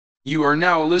You are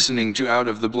now listening to Out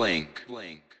of the Blank.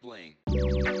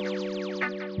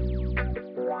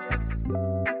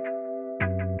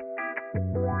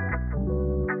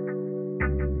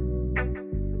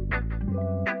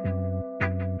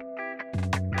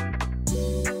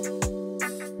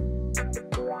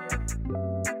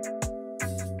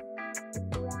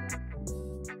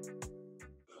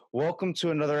 Welcome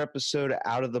to another episode of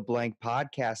Out of the Blank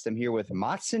podcast. I'm here with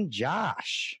Matsen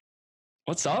Jasch.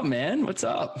 What's up, man? What's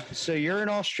up? So you're in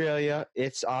Australia.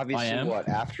 It's obviously am.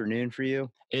 Afternoon for you?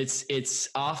 It's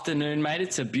afternoon, mate.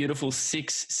 It's a beautiful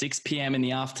 6 p.m. in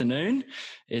the afternoon.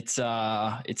 It's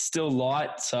still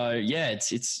light, so yeah,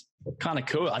 it's kind of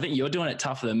cool. I think you're doing it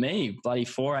tougher than me. Bloody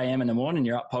 4 a.m. in the morning,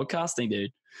 you're up podcasting,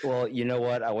 dude. Well, you know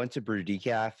what? I went to brew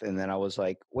decaf, and then I was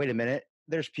like, wait a minute.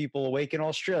 There's people awake in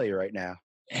Australia right now.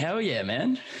 Hell yeah,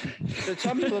 man. So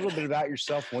tell me a little bit about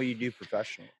yourself and what you do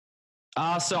professionally.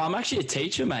 So I'm actually a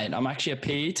teacher, mate. I'm actually a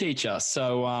PE teacher.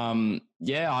 So, I'm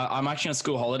actually on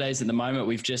school holidays at the moment.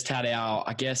 We've just had our,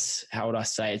 I guess, how would I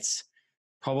say? It's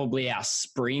probably our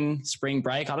spring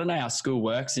break. I don't know how school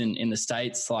works in the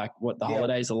States, like what the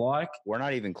holidays are like. We're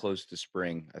not even close to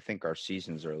spring. I think our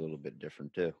seasons are a little bit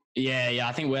different too. Yeah.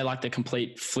 I think we're like the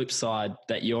complete flip side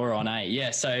that you're on, eh?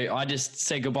 Yeah. So I just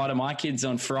said goodbye to my kids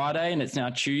on Friday and it's now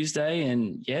Tuesday.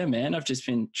 And yeah, man, I've just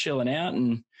been chilling out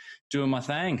and doing my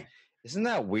thing. Isn't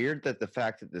that weird that the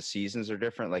fact that the seasons are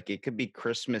different? Like it could be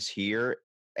Christmas here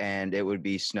and it would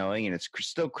be snowing and it's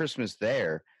still Christmas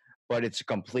there, but it's a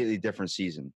completely different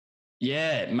season.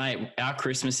 Yeah, mate, our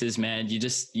Christmases, man,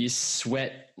 you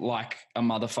sweat like a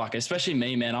motherfucker, especially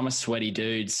me, man. I'm a sweaty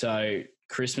dude. So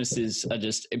Christmases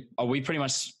we pretty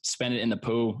much spend it in the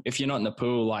pool. If you're not in the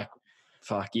pool, like,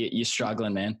 fuck, you're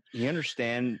struggling, man. You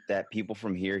understand that people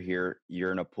from here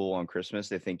you're in a pool on Christmas.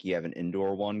 They think you have an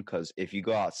indoor one because if you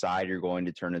go outside, you're going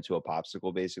to turn into a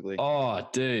popsicle, basically. Oh,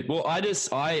 dude. Well,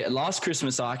 last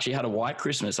Christmas I actually had a white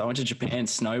Christmas. I went to Japan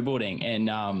snowboarding,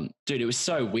 and dude, it was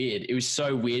so weird. It was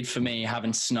so weird for me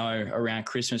having snow around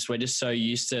Christmas. We're just so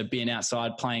used to being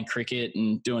outside playing cricket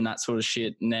and doing that sort of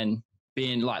shit, and then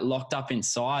being like locked up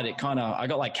inside. I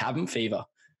got like cabin fever.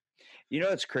 You know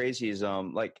what's crazy is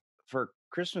like for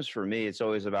Christmas for me, it's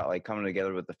always about like coming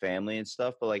together with the family and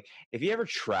stuff. But like if you ever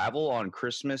travel on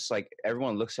Christmas, like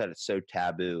everyone looks at it so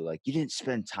taboo. Like you didn't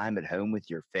spend time at home with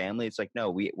your family. It's like, no,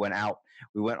 we went out,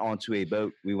 we went onto a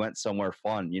boat, we went somewhere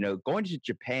fun. You know, going to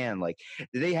Japan, like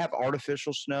did they have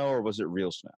artificial snow or was it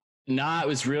real snow? Nah, it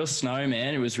was real snow,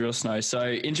 man. It was real snow. So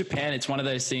in Japan, it's one of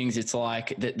those things. It's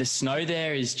like the snow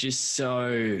there is just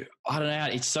so, I don't know.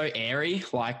 It's so airy.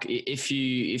 Like if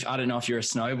I don't know if you're a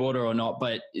snowboarder or not,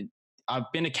 but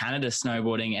I've been to Canada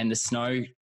snowboarding and the snow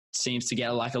seems to get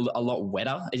like a lot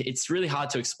wetter. It's really hard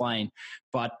to explain,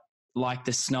 but like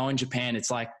the snow in Japan, it's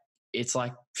like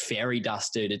fairy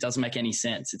dust, dude. It doesn't make any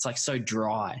sense. It's like so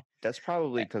dry. That's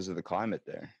probably because of the climate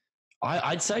there.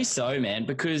 I'd say so, man,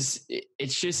 because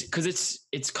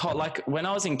it's cold. Like when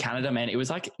I was in Canada, man, it was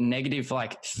like negative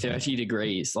like 30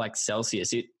 degrees, like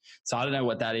Celsius. So I don't know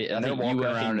what that is. And they're walking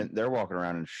around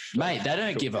in mate, they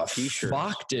don't give a t-shirts.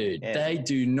 fuck, dude. Yeah. They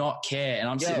do not care. And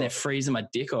I'm sitting there freezing my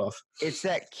dick off. It's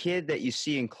that kid that you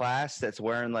see in class that's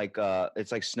wearing like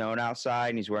it's like snowing outside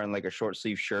and he's wearing like a short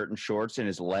sleeve shirt and shorts and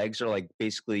his legs are like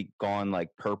basically gone like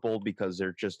purple because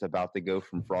they're just about to go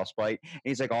from frostbite. And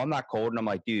he's like, "Oh, I'm not cold." And I'm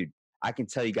like, "Dude, I can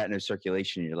tell you got no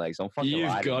circulation in your legs. Don't fucking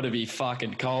lie. You've got to be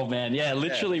fucking cold, man." Yeah,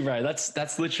 literally, bro.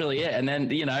 That's literally it. And then,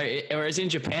 whereas in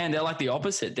Japan, they're like the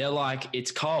opposite. They're like,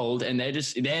 it's cold and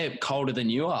they're colder than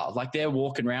you are. Like they're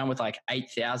walking around with like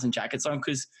 8,000 jackets on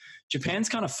because Japan's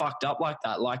kind of fucked up like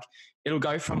that. Like it'll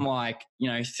go from like,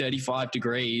 35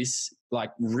 degrees,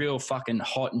 like real fucking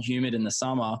hot and humid in the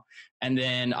summer. And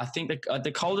then I think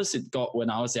the coldest it got when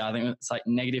I was there, I think it's like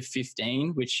negative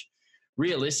 15, which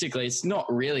realistically, it's not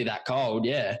really that cold.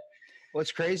 Yeah.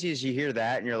 What's crazy is you hear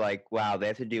that and you're like, wow, they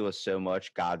have to deal with so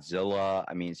much. Godzilla.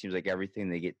 I mean, it seems like everything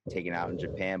they get taken out in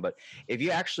Japan. But if you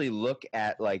actually look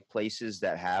at like places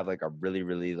that have like a really,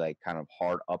 really like kind of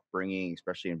hard upbringing,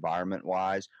 especially environment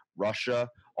wise, Russia,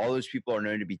 all those people are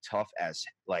known to be tough as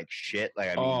like shit.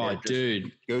 Like, I mean,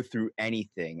 dude, go through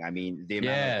anything. I mean, the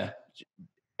amount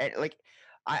of, like,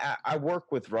 I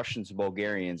work with Russians and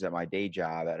Bulgarians at my day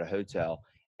job at a hotel.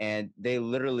 And they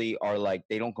literally are like,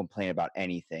 they don't complain about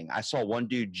anything. I saw one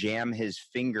dude jam his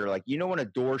finger. Like, you know, when a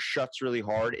door shuts really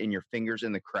hard and your finger's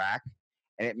in the crack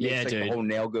and it makes the whole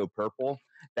nail go purple.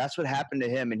 That's what happened to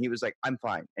him. And he was like, I'm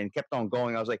fine. And kept on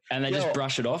going. I was like, And they just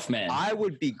brush it off, man. I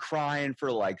would be crying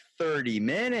for like 30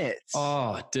 minutes.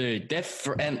 Oh, dude.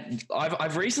 And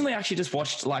I've recently actually just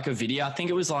watched like a video. I think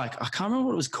it was like, I can't remember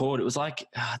what it was called. It was like,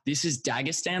 this is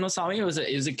Dagestan or something. It was a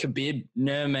Khabib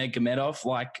Nurmagomedov,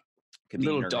 like Khabib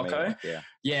little Nurmagomedov, doco.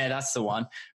 Yeah, that's the one.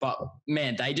 But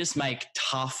man, they just make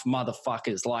tough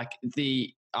motherfuckers. Like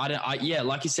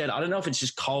like you said, I don't know if it's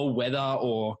just cold weather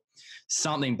or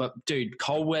something, but dude,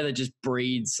 cold weather just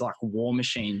breeds like war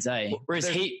machines, eh? Whereas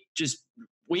heat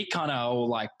we kind of all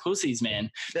like pussies, man.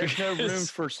 There's no room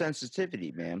for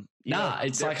sensitivity, man.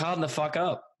 It's like harden the fuck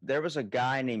up. There was a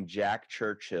guy named Jack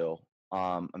Churchill.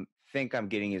 I think I'm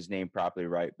getting his name properly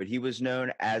right, but he was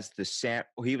known as the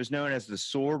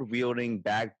sword wielding,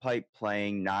 bagpipe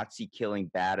playing, Nazi killing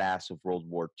badass of World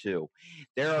War II.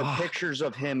 There are pictures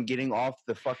of him getting off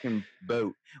the fucking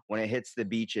boat when it hits the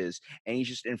beaches, and he's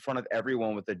just in front of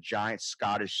everyone with a giant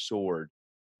Scottish sword.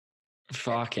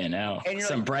 Fucking hell.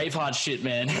 Some Braveheart shit,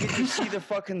 man. You can see the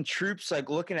fucking troops like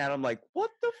looking at him like,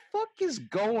 what the fuck is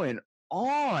going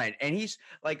on? And he's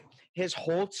like, his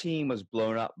whole team was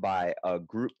blown up by a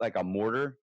group, like a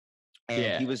mortar.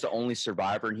 And he was the only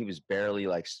survivor, and he was barely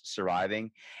like surviving.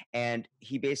 And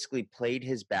he basically played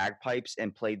his bagpipes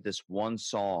and played this one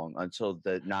song until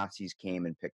the Nazis came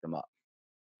and picked him up.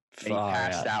 And he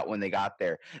passed out when they got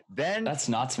there. Then that's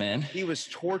nuts, man. He was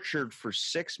tortured for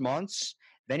 6 months.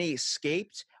 Then he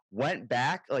escaped, went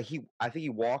back. I think he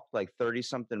walked like 30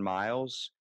 something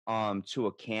miles to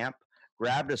a camp,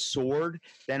 grabbed a sword,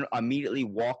 then immediately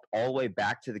walked all the way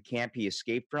back to the camp he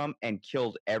escaped from and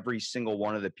killed every single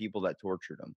one of the people that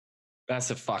tortured him. That's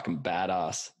a fucking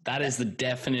badass. That is the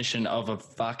definition of a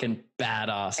fucking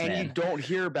badass, man. And you don't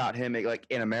hear about him like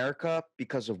in America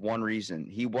because of one reason.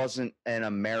 He wasn't an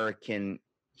American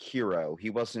hero.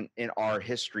 He wasn't in our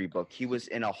history book. He was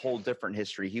in a whole different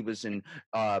history. He was in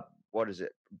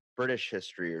British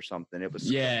history or something. It was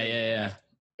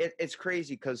It's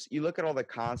crazy because you look at all the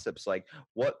concepts like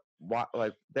what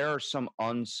like there are some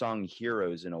unsung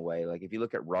heroes in a way. Like if you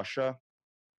look at Russia,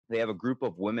 they have a group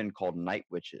of women called night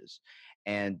witches,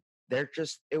 and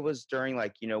it was during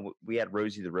like, we had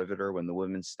Rosie the Riveter when the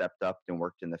women stepped up and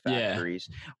worked in the factories.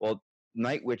 Well,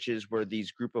 night witches were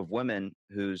these group of women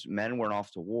whose men went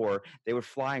off to war. They would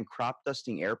fly in crop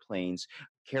dusting airplanes,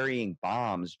 carrying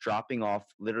bombs, dropping off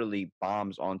literally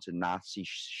bombs onto Nazi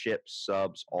ships,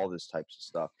 subs, all this types of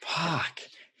stuff. Fuck.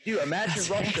 Dude, imagine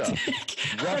Russia.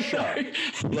 Russia.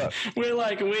 Look, we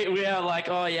are like,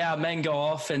 oh yeah, men go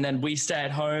off and then we stay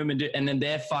at home and then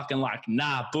they're fucking like,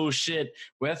 nah, bullshit.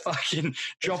 We're fucking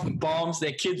dropping bombs.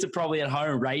 Their kids are probably at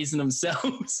home raising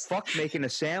themselves. Fuck making a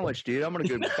sandwich, dude. I'm gonna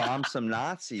go bomb some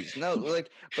Nazis. No,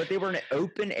 but they were in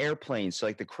open airplanes, so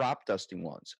like the crop dusting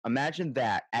ones. Imagine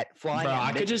that at flying. Bro,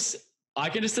 I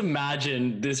could just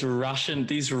imagine these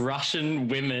Russian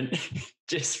women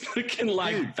just looking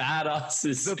like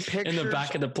badasses in the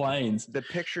back of the planes. The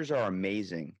pictures are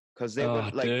amazing because they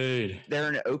they're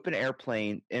in an open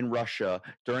airplane in Russia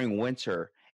during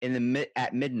winter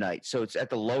at midnight, so it's at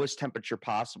the lowest temperature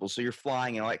possible. So you're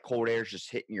flying and all that cold air is just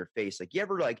hitting your face. Like you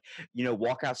ever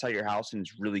walk outside your house and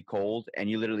it's really cold and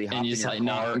you literally hop in your car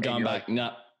no, I'm going back.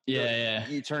 No. Yeah.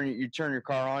 You turn your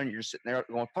car on. You're just sitting there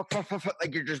going fuck,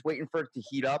 like you're just waiting for it to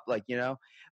heat up,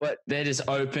 But they're just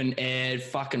open air,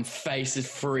 fucking faces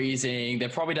freezing. They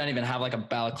probably don't even have like a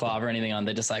balaclava or anything on.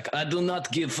 They're just like, I do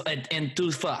not give and two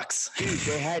fucks. Dude,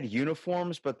 they had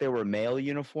uniforms, but they were male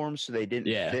uniforms, so they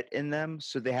didn't fit in them.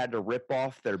 So they had to rip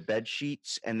off their bed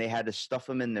sheets and they had to stuff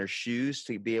them in their shoes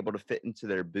to be able to fit into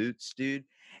their boots, dude.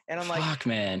 And I'm like, fuck,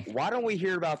 man, why don't we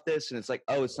hear about this? And it's like,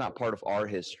 oh, it's not part of our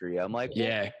history. I'm like,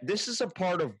 well, this is a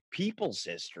part of people's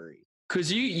history.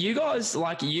 Because you guys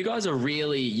have a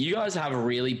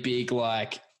really big,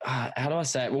 like, how do I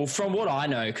say it? Well, from what I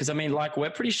know, because I mean, like,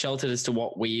 we're pretty sheltered as to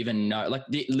what we even know. Like,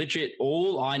 literally,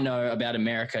 all I know about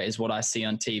America is what I see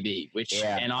on TV,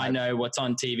 I know what's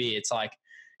on TV. It's like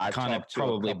kind of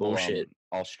probably bullshit.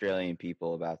 Australian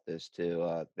people about this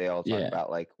too. They all talk about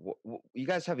like, you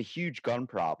guys have a huge gun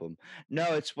problem.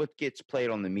 No, it's what gets played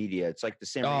on the media. It's like the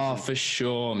same. Oh, for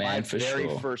sure, man. My very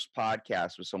first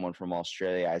podcast with someone from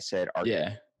Australia, I said,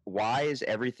 why is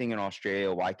everything in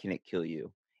Australia? Why can it kill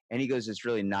you? And he goes, it's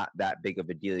really not that big of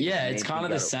a deal. Yeah, it's kind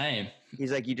of the same.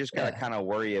 He's like, you just got to kind of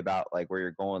worry about like where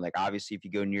you're going. Like, obviously, if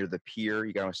you go near the pier,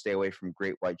 you got to stay away from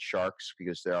great white sharks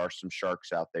because there are some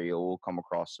sharks out there. You'll come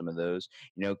across some of those.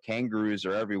 Kangaroos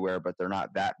are everywhere, but they're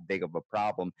not that big of a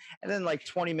problem. And then like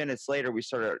 20 minutes later, we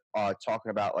started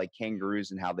talking about like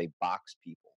kangaroos and how they box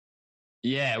people.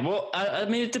 Yeah, well, I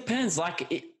mean, it depends.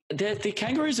 Like, the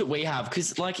kangaroos that we have,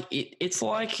 because like it's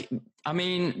like, I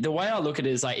mean, the way I look at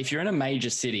it is like, if you're in a major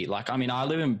city, like, I mean, I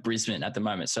live in Brisbane at the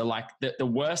moment. So like the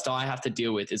worst I have to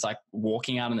deal with is like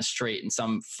walking out on the street and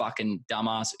some fucking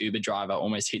dumbass Uber driver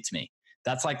almost hits me.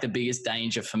 That's like the biggest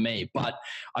danger for me. But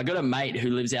I got a mate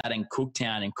who lives out in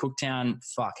Cooktown. And Cooktown,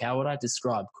 fuck, how would I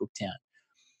describe Cooktown?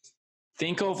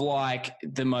 Think of like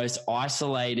the most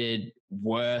isolated,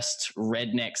 worst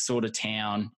redneck sort of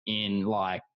town in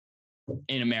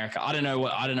America. I don't know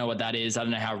what that is. I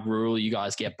don't know how rural you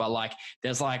guys get, but like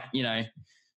there's like,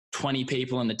 20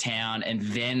 people in the town, and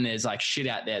then there's like shit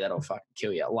out there that'll fucking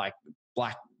kill you. Like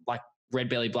red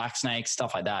belly black snakes,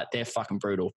 stuff like that. They're fucking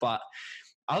brutal. But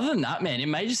other than that, man, in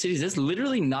major cities, there's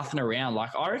literally nothing around. Like,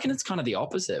 I reckon it's kind of the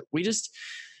opposite.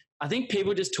 I think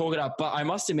people just talk it up, but I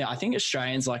must admit, I think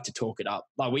Australians like to talk it up.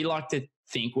 Like, we like to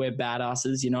think we're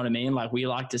badasses, you know what I mean? Like, we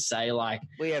like to say like,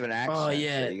 we have an accent, oh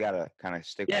yeah, so you gotta kind of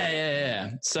stick with it.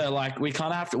 Yeah. So like, we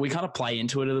kind of play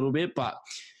into it a little bit, but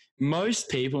most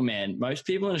people in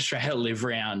Australia live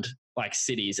around like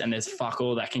cities, and there's fuck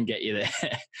all that can get you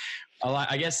there.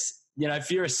 I guess,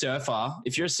 if you're a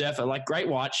surfer, like great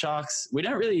white sharks, we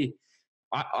don't really,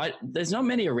 there's not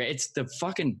many around. It's the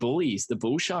fucking bullies, the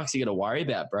bull sharks you got to worry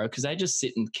about, bro, because they just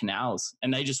sit in canals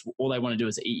and all they want to do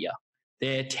is eat you.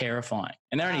 They're terrifying,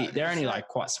 and they're only like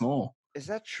quite small. Is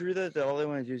that true that all they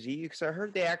want to do is eat you? Because I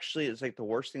heard it's like the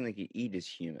worst thing they can eat is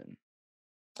human.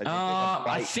 Like,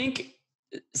 I think.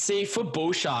 See, for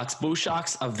bull sharks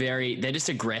are they're just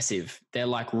aggressive. They're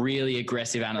like really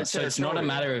aggressive animals. So it's not a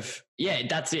matter of,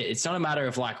 that's it. It's not a matter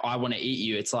of like, I want to eat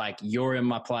you. It's like, you're in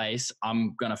my place,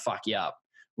 I'm going to fuck you up.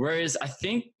 Whereas I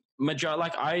think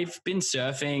like I've been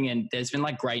surfing, and there's been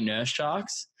like great nurse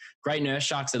sharks. Great nurse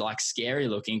sharks are like scary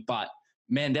looking, but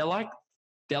man, they're like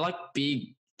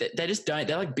big. They just don't,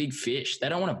 they're like big fish. They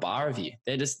don't want a bar of you.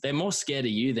 They're more scared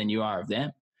of you than you are of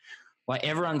them. Like,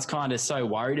 everyone's kind of so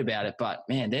worried about it, but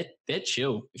man, they're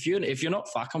chill. If you're not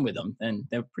fucking with them, then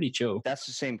they're pretty chill. That's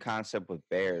the same concept with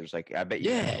bears. Like, I bet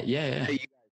you. Yeah. You guys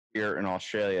here in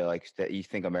Australia, like, that you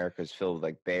think America's filled with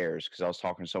like bears. Because I was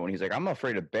talking to someone, he's like, I'm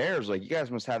afraid of bears. Like, you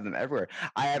guys must have them everywhere.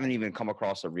 I haven't even come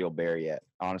across a real bear yet,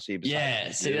 honestly.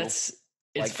 Yeah, see,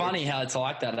 it's funny how it's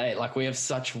like that, eh? Like, we have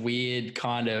such weird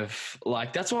kind of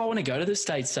like, that's why I want to go to the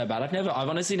States so bad. I've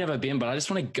honestly never been, but I just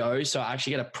want to go so I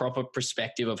actually get a proper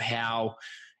perspective of how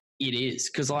it is.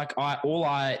 Cause like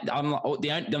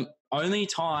the only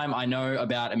time I know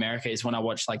about America is when I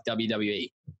watch like WWE.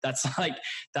 That's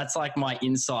like my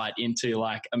insight into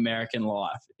like American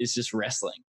life is just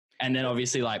wrestling. And then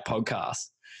obviously like podcasts.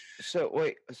 So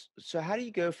wait, so how do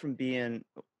you go from being,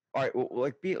 all right, well,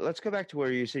 let's go back to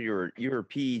where you said you were a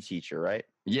PE teacher, right?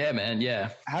 Yeah, man.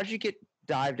 Yeah. How'd you get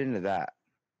dived into that?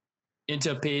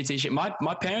 Into a PE teacher?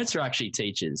 My parents are actually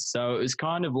teachers, so it was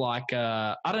kind of like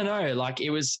I don't know. Like,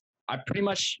 it was. I pretty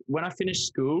much, when I finished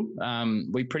school,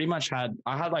 we pretty much I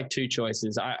had like two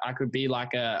choices. I could be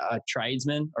like a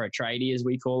tradesman, or a tradie as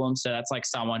we call them. So that's like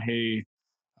someone who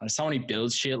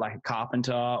builds shit, like a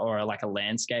carpenter or like a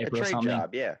landscaper or something.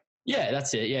 Job, yeah. Yeah,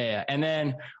 that's it. Yeah. And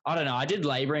then, I don't know, I did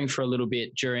laboring for a little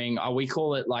bit during, we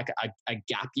call it like a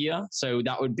gap year. So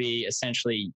that would be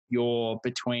essentially you're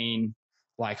between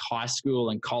like high school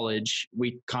and college.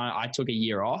 I took a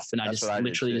year off, and that's I just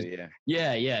literally,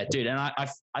 yeah, dude. And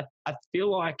I feel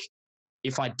like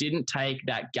if I didn't take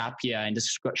that gap year and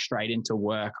just got straight into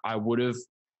work, I would have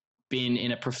been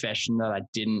in a profession that I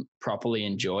didn't properly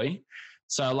enjoy.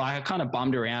 So like, I kind of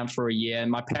bummed around for a year,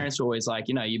 and my parents were always like,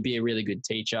 you'd be a really good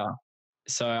teacher.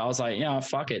 So I was like,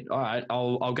 fuck it. All right,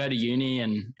 I'll go to uni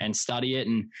and study it.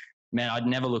 And man, I'd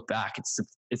never look back.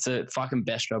 It's a fucking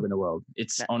best job in the world.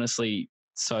 It's honestly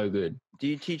so good. Do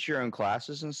you teach your own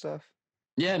classes and stuff?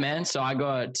 Yeah, man. So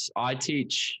I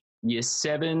teach year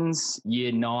 7s,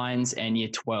 year 9s, and year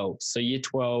 12s. So year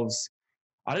 12s,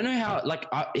 I don't know how, like,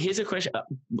 here's a question.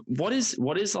 What is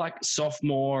like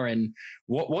sophomore, and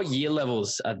what year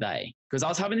levels are they? Because I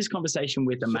was having this conversation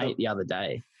with a mate the other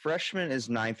day. Freshman is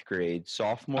 9th grade.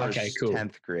 Sophomore is cool.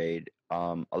 10th grade.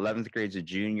 11th grade is a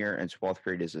junior, and 12th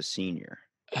grade is a senior.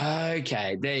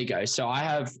 Okay, there you go. So I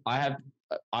have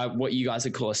what you guys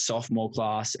would call a sophomore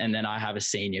class, and then I have a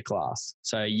senior class.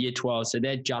 So year 12, so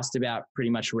they're just about pretty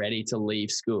much ready to leave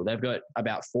school. They've got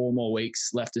about 4 more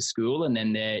weeks left of school, and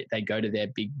then they go to their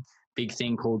big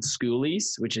thing called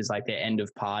schoolies, which is like their end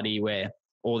of party, where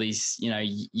all these,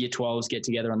 year 12s get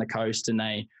together on the coast and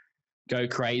they go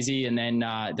crazy, and then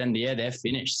they're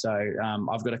finished. So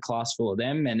I've got a class full of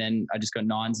them, and then I just got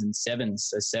 9s and 7s.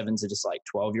 So 7s are just like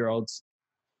 12-year-olds.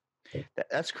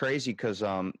 That's crazy, because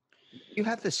You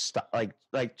have this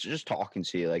like just talking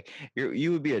to you, like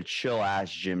you would be a chill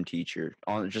ass gym teacher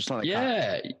on just on the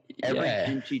Yeah, every yeah.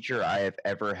 gym teacher I have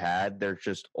ever had, they're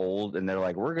just old and they're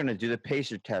like, we're gonna do the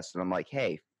pacer test, and I'm like,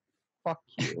 hey, fuck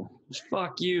you.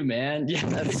 Fuck you, man. Yeah,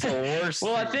 That's the worst.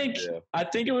 well, thing to do. I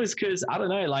think it was because I don't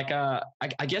know. Like,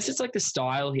 I guess it's like the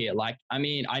style here. Like, I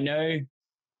mean, I know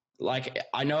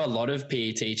a lot of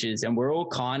PE teachers, and we're all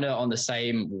kind of on the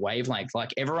same wavelength.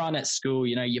 Like everyone at school,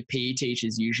 you know, your PE teacher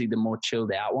is usually the more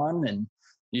chilled out one, and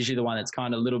usually the one that's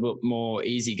kind of a little bit more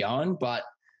easygoing. But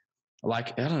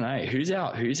like, I don't know, who's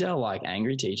our like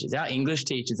angry teachers? Our English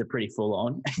teachers are pretty full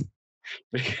on.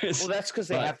 Well, that's because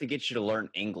they have to get you to learn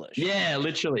English. Yeah,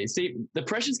 literally. See, the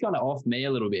pressure's kind of off me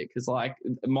a little bit because, like,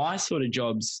 my sort of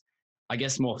job's, I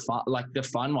guess, more fun, like the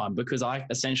fun one, because I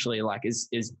essentially, like, as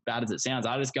bad as it sounds,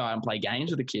 I just go out and play games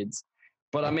with the kids.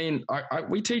 But I mean,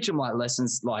 we teach them like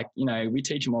lessons, like, you know, we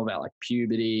teach them all about like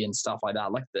puberty and stuff like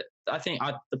that. Like, I think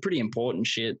the pretty important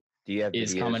shit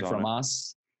is coming from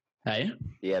us. Hey,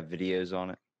 do you have videos on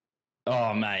it?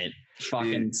 Oh, mate.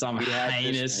 Fucking Dude, some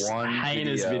heinous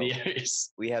videos.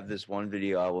 We have this one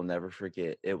video I will never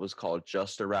forget. It was called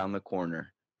Just Around the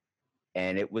Corner.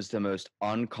 And it was the most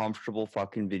uncomfortable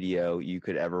fucking video you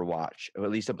could ever watch, or at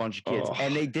least a bunch of kids.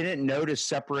 And they didn't know to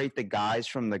separate the guys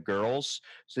from the girls.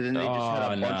 So then they just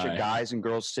had a bunch of guys and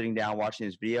girls sitting down watching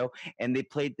this video. And they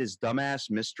played this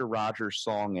dumbass Mr. Rogers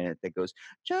song in it that goes,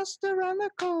 just around the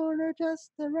corner,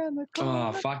 just around the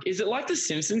corner. Oh, fuck. Is it like The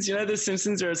Simpsons? You know, The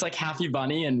Simpsons where it's like Happy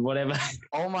Bunny and whatever?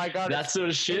 Oh, my God. That sort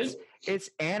of shit?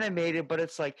 It's animated, but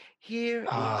it's like, here is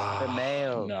the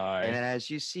male. No. And then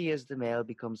as you see, as the male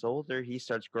becomes older, he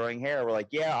starts growing hair. We're like,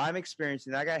 yeah, I'm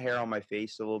experiencing that. I got hair on my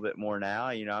face a little bit more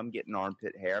now. You know, I'm getting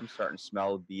armpit hair. I'm starting to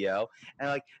smell BO. And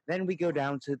like, then we go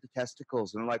down to the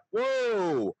testicles. And I'm like,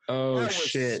 whoa. Oh, that was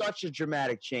shit. such a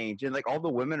dramatic change. And like, all the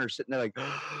women are sitting there like,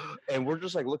 and we're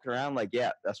just like looking around like,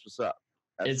 yeah, that's what's up.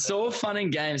 It's all fun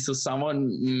and games till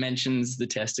someone mentions the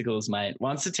testicles, mate.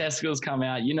 Once the testicles come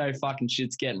out, you know fucking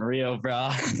shit's getting real, bro.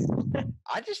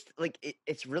 I just like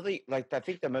it's really like I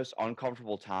think the most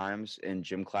uncomfortable times in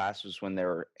gym class was when there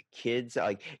were kids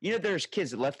like, you know, there's kids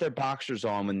that left their boxers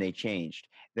on when they changed.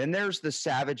 Then there's the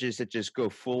savages that just go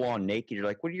full on naked. You're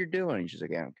like, what are you doing? And she's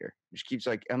like, I don't care. She keeps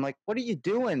like, I'm like, what are you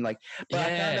doing? Like, but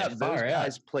I found out those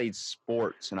guys played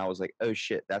sports, and I was like, oh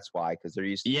shit, that's why, because they're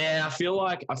used to. Yeah, I feel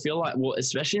like, well,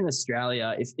 especially in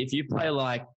Australia, if you play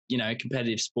like, you know,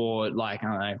 competitive sport, like, I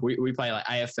don't know, we play like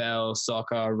AFL,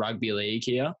 soccer, rugby league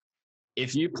here.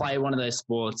 If you play one of those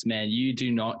sports, man, you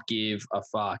do not give a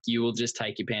fuck. You will just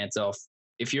take your pants off.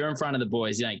 If you're in front of the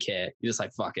boys, you don't care. You're just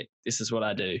like, fuck it. This is what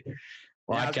I do.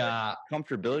 Like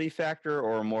comfortability factor,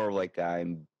 or more like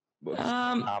confidence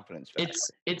factor?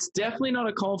 It's definitely not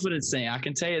a confidence thing. I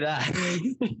can tell you that.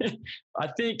 I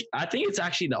think it's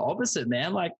actually the opposite,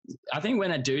 man. Like, I think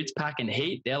when a dude's packing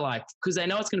heat, they're like, because they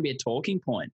know it's going to be a talking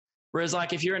point. Whereas,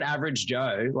 like, if you're an average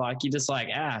Joe, like, you're just like,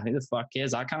 who the fuck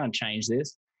cares? I can't change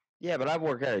this. Yeah, but I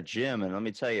work at a gym, and let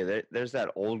me tell you, there's that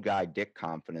old guy dick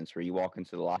confidence where you walk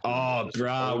into the locker room. Oh,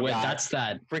 bro, that's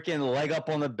that freaking leg up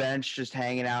on the bench, just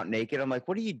hanging out naked. I'm like,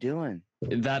 what are you doing?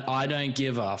 That I don't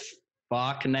give a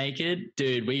fuck naked,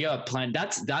 dude. We got plenty.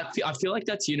 I feel like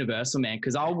that's universal, man.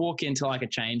 Because I'll walk into like a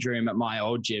change room at my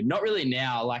old gym. Not really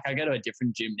now. Like, I go to a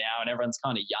different gym now, and everyone's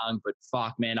kind of young. But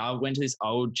fuck, man, I went to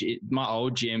my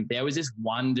old gym. There was this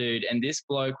one dude, and this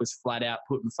bloke was flat out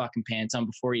putting fucking pants on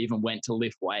before he even went to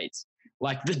lift weights.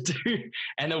 Like, the dude.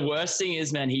 And the worst thing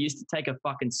is, man, he used to take a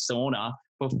fucking sauna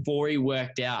before he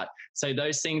worked out. So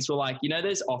those things were like, you know,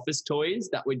 those office toys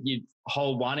that you'd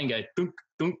hold one and go thunk,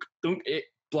 thunk, thunk.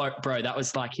 Bro, that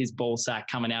was like his ball sack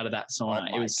coming out of that sauna.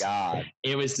 Oh my God.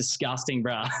 It was disgusting,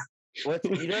 bro. What's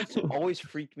always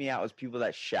freaked me out was people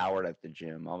that showered at the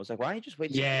gym. I was like, why don't you just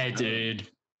wait? Yeah, dude.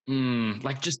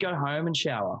 Like, just go home and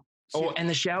shower. And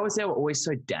the showers there were always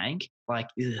so dank. Like,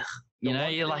 ugh. You know,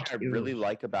 you're like, I really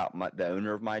like about the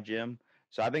owner of my gym.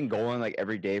 So I've been going like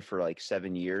every day for like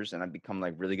 7 years, and I've become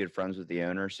like really good friends with the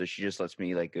owner. So she just lets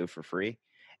me like go for free.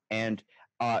 And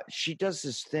she does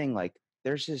this thing, like,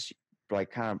 there's this like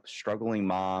kind of struggling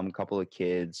mom, couple of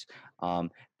kids.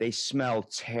 They smell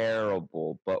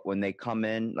terrible, but when they come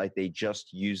in, like, they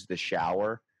just use the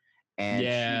shower, and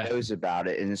she knows about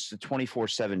it. And it's a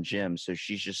 24/7 gym. So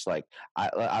she's just like, I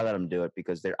let them do it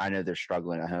because I know they're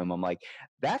struggling at home. I'm like,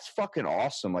 that's fucking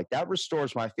awesome. Like, that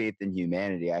restores my faith in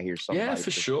humanity. I hear something. Yeah,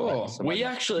 for sure. We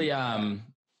actually,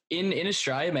 in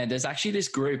Australia, man, there's actually this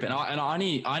group, and I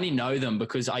only know them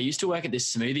because I used to work at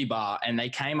this smoothie bar, and they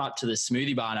came up to the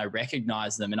smoothie bar, and I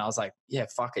recognized them, and I was like, yeah,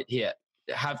 fuck it, here,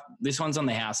 have this one's on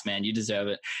the house, man. You deserve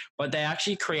it. But they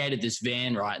actually created this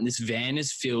van, right? And this van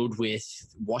is filled with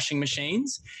washing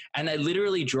machines, and they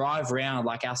literally drive around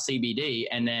like our CBD.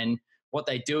 And then what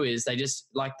they do is they just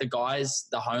like the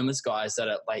homeless guys that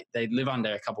are like, they live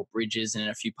under a couple bridges and in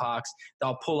a few parks.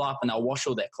 They'll pull up and they'll wash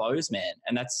all their clothes, man.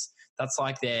 And that's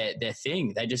like their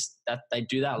thing. They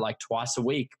do that like twice a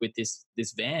week with this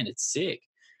van. It's sick.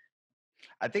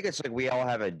 I think it's like we all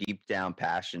have a deep down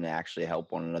passion to actually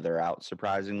help one another out,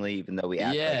 surprisingly, even though we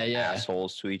act like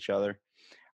assholes to each other.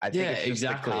 I think it's just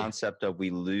exactly. the concept of we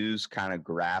lose kind of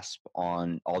grasp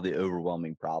on all the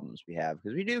overwhelming problems we have,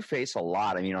 because we do face a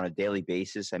lot. I mean, on a daily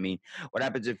basis. I mean, what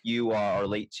happens if you are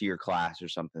late to your class or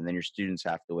something? Then your students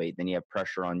have to wait. Then you have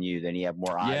pressure on you. Then you have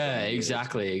more eyes. Yeah,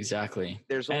 exactly.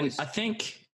 There's always, and I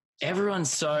think everyone's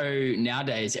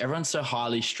so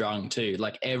highly strung too.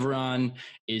 Like everyone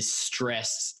is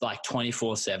stressed like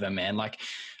 24/7, man. Like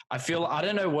I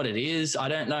don't know what it is. I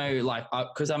don't know, like,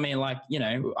 because I mean, like, you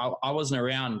know, I wasn't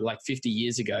around like 50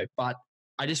 years ago, but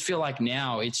I just feel like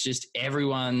now it's just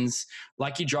everyone's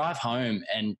like, you drive home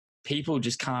and people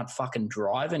just can't fucking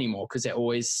drive anymore because they're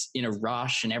always in a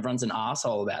rush and everyone's an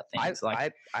asshole about things.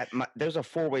 There's a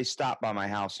 4-way stop by my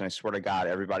house, and I swear to God,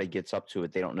 everybody gets up to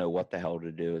it. They don't know what the hell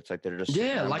to do. It's like they're just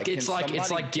it's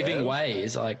like giving way.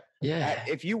 It's like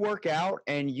if you work out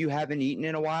and you haven't eaten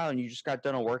in a while and you just got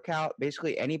done a workout,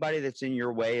 basically anybody that's in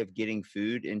your way of getting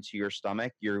food into your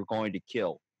stomach, you're going to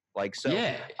kill. Like, so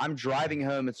I'm driving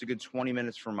home. It's a good 20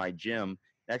 minutes from my gym.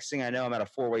 Next thing I know, I'm at a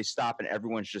 4-way stop and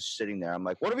everyone's just sitting there. I'm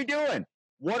like, what are we doing?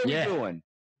 What are we doing?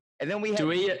 And then we have,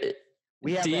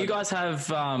 do you guys have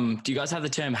the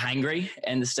term hangry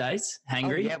in the States?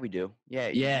 Hangry? Oh, yeah, we do.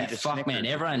 Yeah. Fuck, man.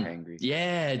 Everyone. Hangry.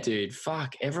 Yeah, dude.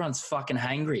 Fuck. Everyone's fucking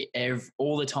hangry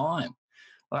all the time.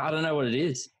 Like, I don't know what it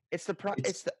is.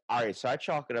 All right. So I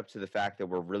chalk it up to the fact that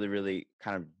we're really, really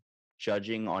kind of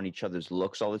judging on each other's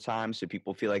looks all the time. So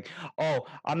people feel like, oh,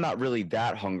 I'm not really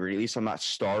that hungry. At least I'm not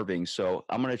starving. So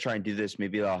I'm going to try and do this.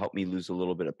 Maybe that'll help me lose a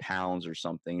little bit of pounds or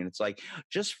something. And it's like,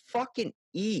 just fucking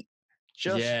eat.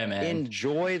 Just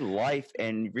enjoy life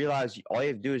and realize all you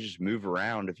have to do is just move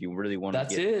around if you really want to.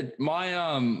 That's it.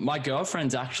 My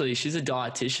girlfriend's she's a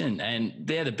dietitian, and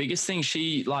the biggest thing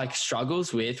she like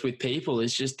struggles with people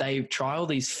is just they try all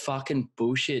these fucking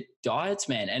bullshit diets,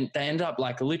 man, and they end up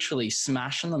like literally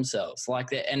smashing themselves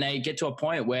and they get to a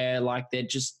point where like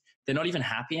they're not even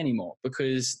happy anymore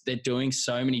because they're doing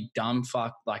so many dumb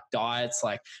fuck like diets,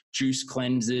 like juice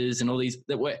cleanses and all these.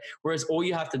 Whereas all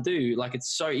you have to do, like,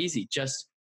 it's so easy. Just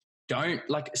don't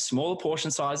like smaller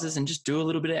portion sizes and just do a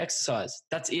little bit of exercise.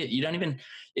 That's it. You don't even.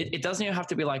 It doesn't even have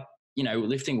to be like, you know,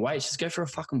 lifting weights. Just go for a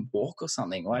fucking walk or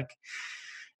something. Like,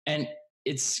 and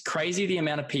it's crazy the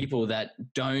amount of people that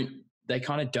they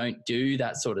kind of don't do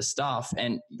that sort of stuff.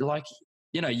 And like,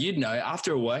 you know,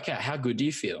 after a workout, how good do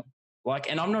you feel?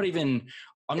 Like, and I'm not even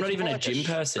a gym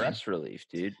person. Stress relief,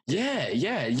 dude. Yeah.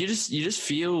 You just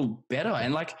feel better.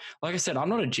 And like I said, I'm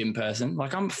not a gym person.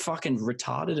 Like, I'm fucking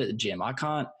retarded at the gym. I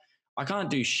can't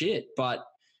do shit. But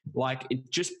like,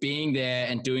 just being there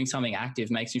and doing something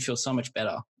active makes me feel so much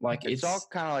better. Like, it's all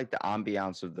kind of like the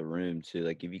ambiance of the room too.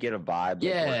 Like, if you get a vibe,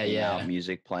 like out,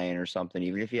 music playing or something,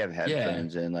 even if you have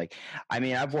headphones in, like, I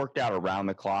mean, I've worked out around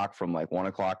the clock from like 1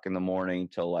 o'clock in the morning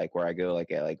till like where I go like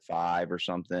at like 5 or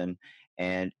something.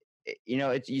 And you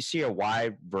know, you see a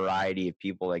wide variety of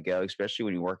people that go, especially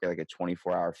when you work at like a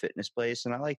 24-hour fitness place.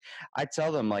 And I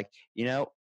tell them, like, you know,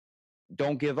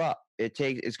 don't give up.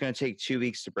 It's going to take 2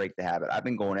 weeks to break the habit. I've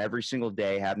been going every single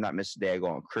day, have not missed a day. I go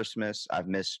on Christmas. I've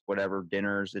missed whatever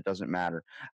dinners. It doesn't matter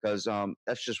because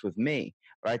that's just with me.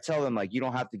 But I tell them, like, you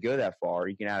don't have to go that far.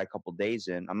 You can add a couple days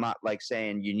in. I'm not like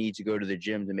saying you need to go to the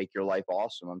gym to make your life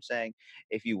awesome. I'm saying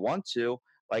if you want to,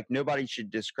 like, nobody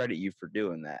should discredit you for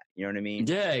doing that. You know what I mean?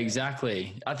 Yeah,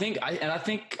 exactly. I think I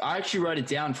actually wrote it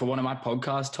down for one of my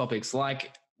podcast topics.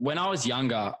 Like, when I was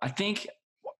younger, I think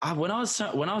when I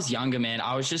was younger, man,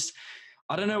 I was just,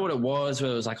 I don't know what it was,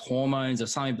 whether it was like hormones or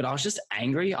something, but I was just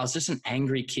angry. I was just an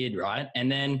angry kid, right?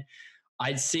 And then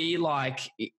I'd see like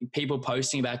people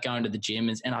posting about going to the gym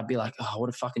and I'd be like, oh, what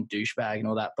a fucking douchebag and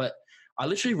all that. But I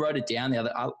literally wrote it down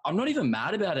I'm not even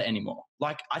mad about it anymore.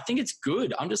 Like, I think it's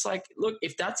good. I'm just like, look,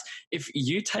 if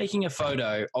you taking a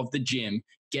photo of the gym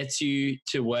gets you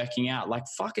to working out, like,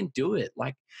 fucking do it.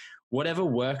 Like, whatever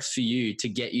works for you to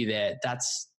get you there,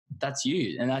 that's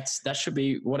you. And that should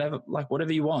be whatever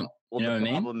you want. Well, you know the what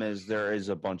I mean? problem is there is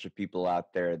a bunch of people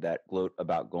out there that gloat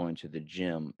about going to the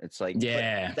gym. It's like,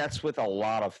 that's with a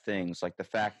lot of things. Like the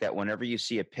fact that whenever you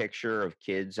see a picture of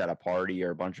kids at a party or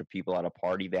a bunch of people at a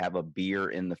party, they have a beer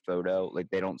in the photo. Like,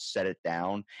 they don't set it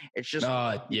down. It's just,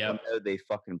 know they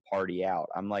fucking party out.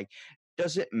 I'm like,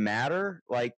 does it matter?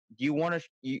 Like, do you want to?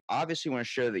 You obviously want to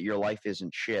show that your life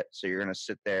isn't shit, so you're gonna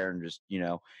sit there and just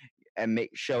and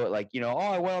show it like oh,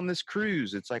 I went on this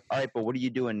cruise. It's like, all right, but what are you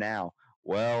doing now?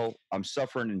 Well, I'm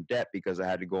suffering in debt because I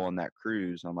had to go on that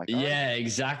cruise. I'm like, all right. Yeah,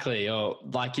 exactly. Or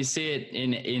like you see it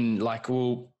in like,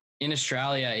 well, in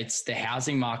Australia, it's the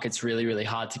housing market's really, really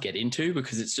hard to get into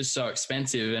because it's just so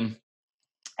expensive. And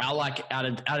our like out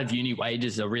of uni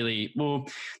wages are really, well,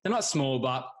 they're not small,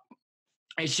 but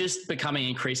it's just becoming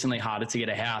increasingly harder to get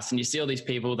a house. And you see all these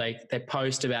people, they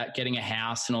post about getting a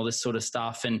house and all this sort of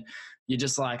stuff. And you're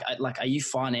just like, are you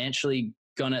financially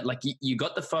gonna, like, you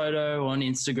got the photo on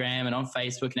Instagram and on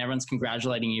Facebook and everyone's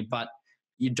congratulating you, but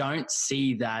you don't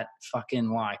see that fucking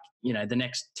like, the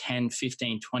next 10,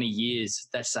 15, 20 years,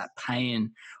 that's that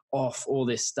paying off all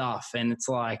this stuff. And it's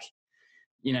like,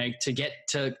 to get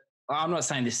to, I'm not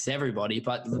saying this is everybody,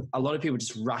 but a lot of people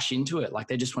just rush into it. Like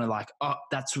they just want to like, oh,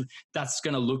 that's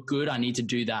going to look good. I need to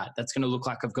do that. That's going to look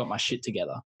like I've got my shit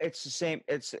together. It's the same.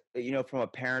 It's, from a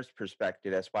parent's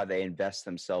perspective, that's why they invest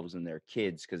themselves in their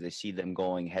kids, because they see them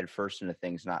going headfirst into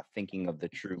things, not thinking of the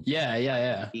true.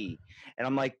 Yeah. And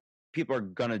I'm like, people are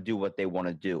going to do what they want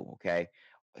to do. Okay.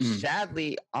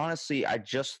 Sadly, honestly, I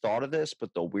just thought of this,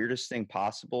 but the weirdest thing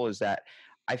possible is that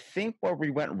I think where we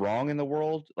went wrong in the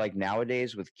world, like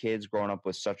nowadays with kids growing up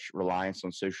with such reliance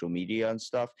on social media and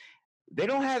stuff, they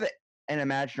don't have an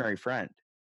imaginary friend.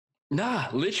 Nah,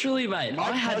 literally, mate.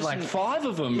 I had like 5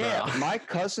 of them, yeah, bro. My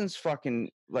cousin's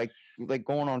fucking like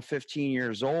going on 15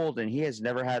 years old, and he has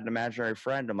never had an imaginary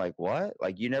friend. I'm like, what?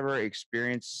 Like, you never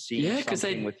experienced seeing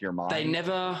something with your mind? They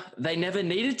never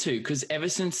needed to, because ever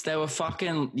since they were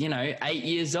fucking 8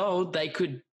 years old, they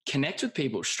could connect with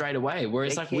people straight away.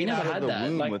 Whereas like we never had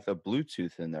that. Like with a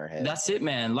Bluetooth in their head. That's it,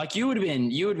 man. Like you would have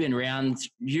been around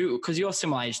because you're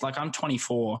similar age. Like I'm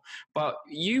 24, but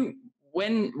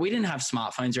when we didn't have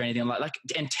smartphones or anything like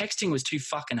and texting was too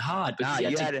fucking hard because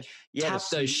you had to tap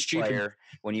those stupid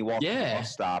when you walked to the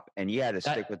bus stop, and you had to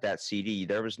stick with that CD.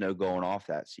 There was no going off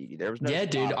that CD. There was no. Yeah,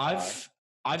 dude.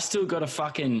 I've still got a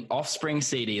fucking Offspring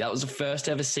CD. That was the first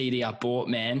ever CD I bought,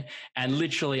 man. And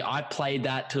literally I played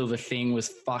that till the thing was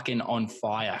fucking on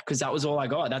fire because that was all I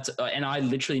got. And I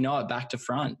literally know it back to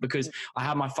front because I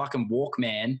had my fucking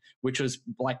Walkman, which was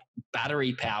like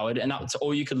battery powered, and that's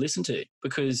all you could listen to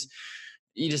because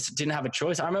you just didn't have a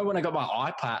choice. I remember when I got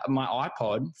my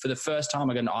iPod for the first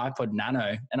time, I got an iPod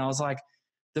Nano, and I was like,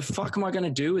 the fuck am I going to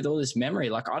do with all this memory?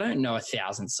 Like, I don't know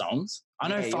 1,000 songs. I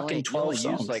know fucking 12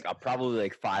 songs. Used like probably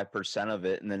like 5% of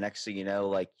it. And the next thing you know,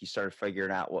 like you started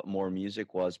figuring out what more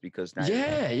music was because now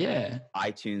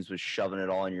iTunes was shoving it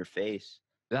all in your face.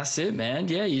 That's it, man.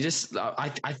 Yeah, you just, I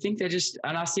think they're just,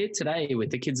 and I see it today with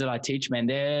the kids that I teach, man,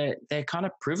 they're kind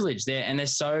of privileged there, and they're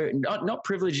so not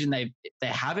privileged and they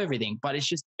have everything, but it's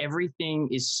just everything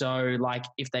is so like,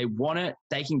 if they want it,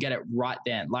 they can get it right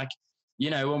then. Like,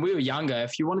 when we were younger,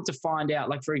 if you wanted to find out,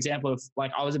 like, for example, if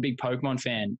like I was a big Pokemon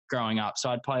fan growing up,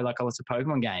 so I'd play like lots of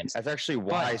Pokemon games. That's actually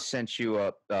why I sent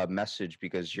you a message,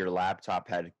 because your laptop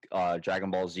had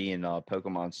Dragon Ball Z and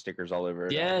Pokemon stickers all over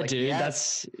it. Yeah, like, dude,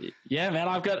 yes. Man.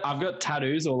 I've got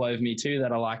tattoos all over me too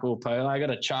that are like all I got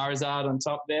a Charizard on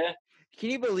top there. Can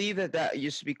you believe that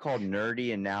used to be called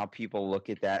nerdy, and now people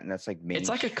look at that and that's like mainstream? It's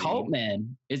like a cult,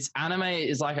 man. It's anime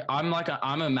is like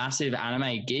I'm a massive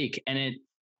anime geek, and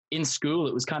in school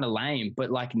it was kind of lame,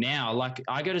 but like now, like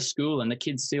I go to school and the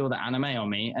kids see all the anime on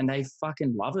me and they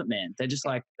fucking love it, man. They're just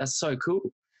like, that's so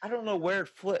cool. I don't know where it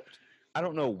flipped. I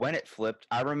don't know when it flipped.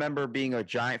 I remember being a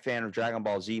giant fan of Dragon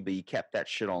Ball Z, but you kept that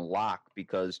shit on lock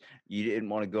because you didn't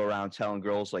want to go around telling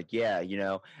girls like, yeah,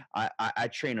 I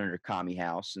train under Kami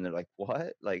House, and they're like,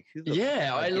 what? Like, who?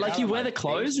 Like you wear the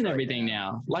clothes and everything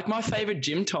now. Like my favorite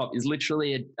gym top is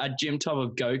literally a gym top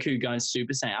of Goku going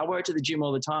Super Saiyan. I wear it to the gym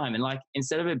all the time, and like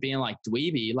instead of it being like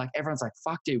dweeby, like everyone's like,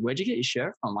 fuck, dude, where'd you get your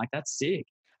shirt from? Like that's sick.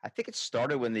 I think it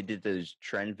started when they did those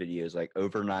trend videos, like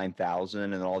over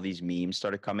 9,000, and all these memes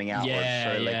started coming out.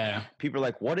 Yeah. People are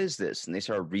like, what is this? And they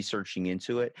started researching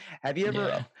into it. Have you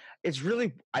ever, it's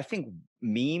really, I think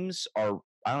memes are,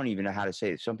 I don't even know how to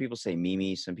say it. Some people say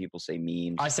memes, some people say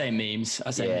memes. I say memes.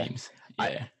 memes.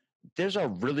 Yeah. There's a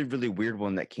really, really weird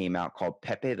one that came out called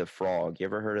Pepe the Frog. You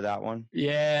ever heard of that one?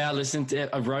 Yeah, I listened to it.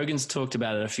 Rogan's talked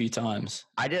about it a few times.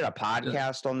 I did a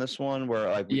podcast on this one where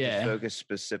like we focused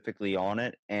specifically on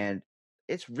it, and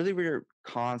it's really weird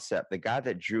concept. The guy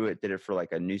that drew it did it for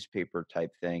like a newspaper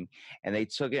type thing, and they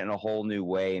took it in a whole new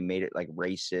way and made it like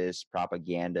racist,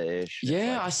 propaganda-ish.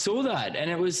 Yeah, I saw that, and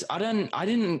it was I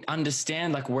didn't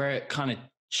understand like where it kind of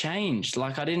changed.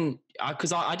 Like I didn't,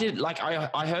 because I did like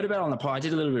I heard about it on the pod. I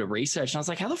did a little bit of research, and I was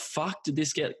like, how the fuck did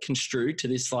this get construed to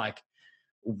this like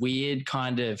weird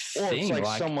kind of Or thing.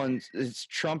 it's like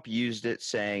Trump used it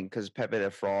saying, because Pepe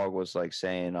the Frog was like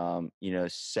saying,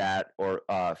 sat or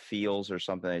feels or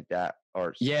something like that,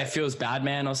 or yeah, feels bad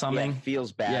man or something. Yeah,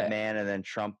 feels bad man, and then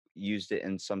Trump used it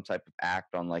in some type of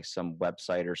act on like some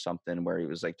website or something where he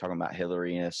was like talking about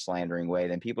Hillary in a slandering way.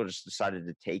 Then people just decided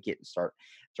to take it and start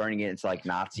turning it into like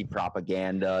Nazi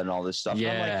propaganda and all this stuff.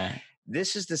 Yeah. And I'm like,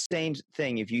 this is the same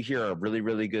thing. If you hear a really,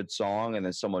 really good song and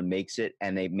then someone makes it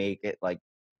and they make it like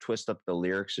twist up the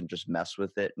lyrics and just mess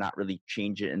with it, not really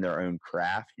change it in their own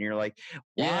craft. And you're like,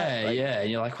 why? Yeah, like, yeah. And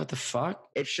you're like, what the fuck?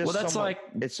 It's just that's like,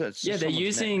 they're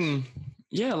using. Mix.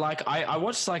 Yeah, like I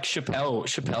watched like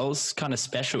Chappelle's kind of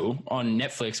special on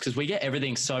Netflix because we get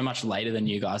everything so much later than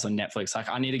you guys on Netflix. Like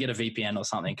I need to get a VPN or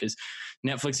something because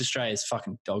Netflix Australia is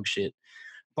fucking dog shit.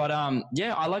 But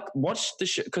yeah, I like watched the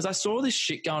shit because I saw this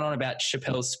shit going on about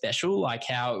Chappelle's special, like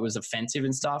how it was offensive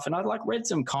and stuff. And I like read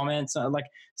some comments, like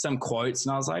some quotes,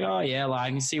 and I was like, oh yeah, like I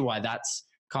can see why that's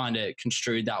kind of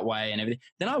construed that way and everything.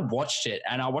 Then I watched it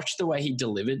and I watched the way he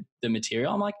delivered the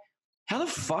material. I'm like, how the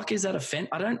fuck is that offensive?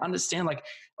 I don't understand. Like,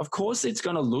 of course it's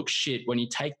going to look shit when you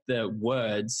take the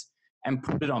words and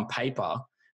put it on paper,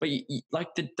 but like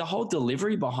the whole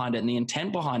delivery behind it and the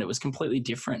intent behind it was completely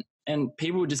different, and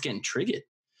people were just getting triggered.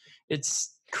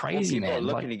 It's crazy, people man. People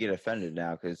are looking to get offended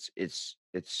now because it's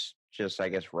just, I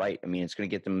guess, right. I mean, it's going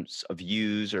to get them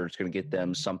views, or it's going to get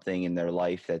them something in their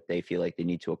life that they feel like they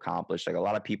need to accomplish. Like a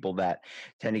lot of people that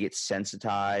tend to get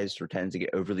sensitized or tend to get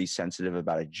overly sensitive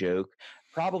about a joke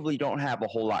probably don't have a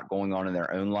whole lot going on in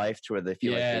their own life to where they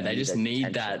feel like they just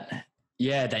need that.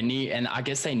 Yeah, they need, and I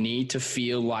guess they need to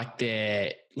feel like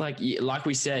they're like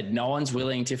we said, no one's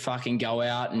willing to fucking go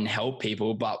out and help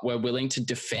people, but we're willing to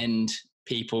defend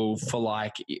people for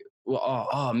like,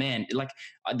 oh man, like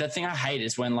the thing I hate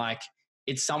is when like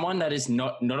it's someone that is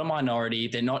not a minority.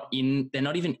 They're not even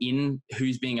in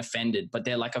who's being offended, but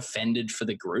they're like offended for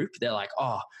the group. They're like,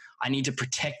 oh, I need to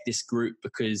protect this group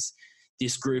because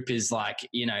this group is like,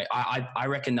 I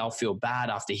reckon they'll feel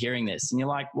bad after hearing this. And you're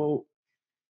like, well,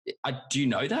 do you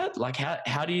know that? Like, how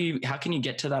can you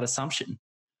get to that assumption?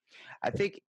 I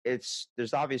think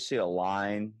there's obviously a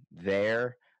line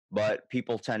there, but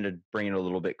people tend to bring it a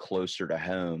little bit closer to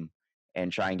home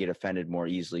and try and get offended more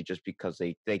easily just because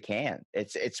they can.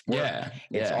 It's it's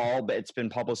been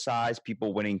publicized,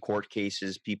 people winning court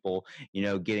cases, people,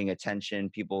 getting attention,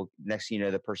 people, next thing you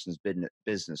know, the person's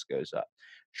business goes up.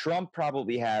 Trump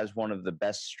probably has one of the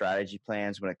best strategy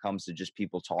plans when it comes to just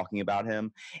people talking about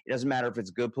him. It doesn't matter if it's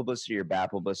good publicity or bad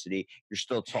publicity. You're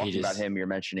still talking about him. You're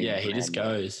mentioning. Yeah, he just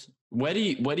goes. Where do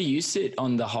you sit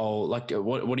on the whole? Like,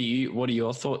 what are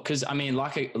your thoughts? Because I mean,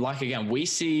 like again, we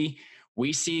see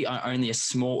only a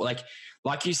small,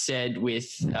 like you said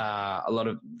with a lot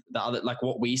of the other, like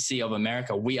what we see of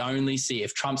America, we only see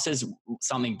if Trump says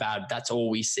something bad, that's all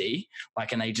we see.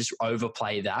 Like, and they just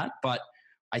overplay that, but.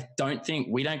 I don't think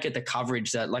we don't get the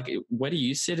coverage that, like, where do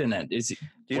you sit in it?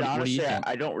 Dude, honestly,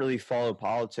 I don't really follow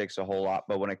politics a whole lot,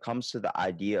 but when it comes to the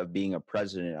idea of being a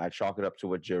president, I chalk it up to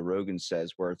what Joe Rogan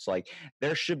says, where it's like,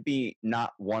 there should be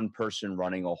not one person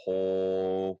running a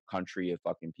whole country of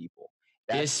fucking people.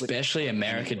 Especially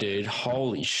America, dude.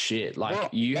 Holy shit. Like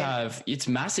it's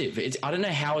massive. I don't know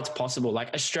how it's possible.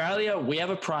 Like Australia, we have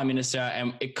a prime minister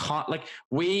and it can't, like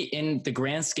we, in the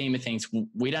grand scheme of things,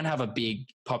 we don't have a big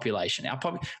population.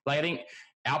 I think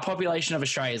our population of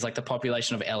Australia is like the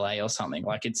population of LA or something.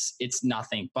 Like it's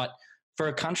nothing. But for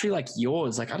a country like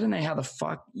yours, like I don't know how the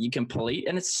fuck you can police,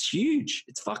 and it's huge.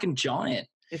 It's fucking giant.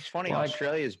 It's funny,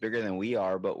 Australia is bigger than we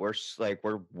are, but we're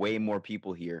way more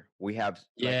people here. We have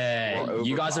you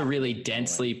guys are really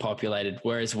densely populated,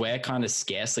 whereas we're kind of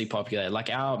scarcely populated. Like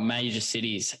our major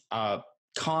cities are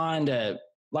kind of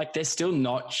like, they're still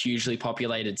not hugely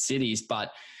populated cities,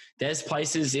 but there's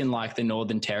places in like the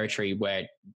Northern Territory where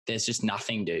there's just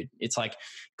nothing, dude. It's like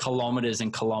kilometers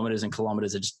and kilometers and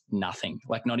kilometers of just nothing,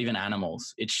 like not even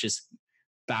animals. It's just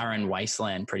barren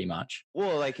wasteland pretty much.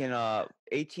 Well, like in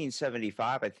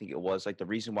 1875, I think it was, like the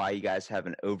reason why you guys have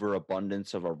an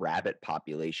overabundance of a rabbit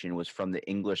population was from the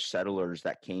English settlers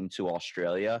that came to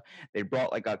Australia. They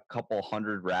brought like a couple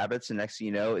hundred rabbits, and next thing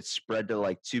you know, it spread to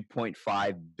like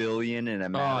 2.5 billion in a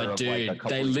matter of like a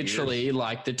couple they literally years.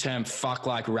 Like the term "fuck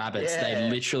like rabbits." Yeah. They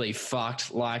literally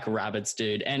fucked like rabbits,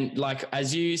 dude. And like I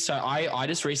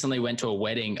just recently went to a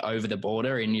wedding over the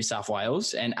border in New South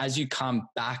Wales, and as you come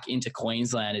back into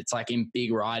Queensland, it's like in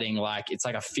big writing, like it's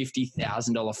like a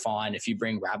 $50,000 fine if you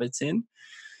bring rabbits in.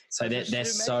 So they're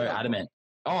so adamant.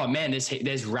 Oh man,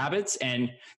 there's rabbits, and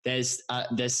there's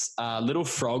this little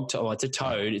frog. It's a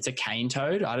toad. It's a cane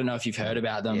toad. I don't know if you've heard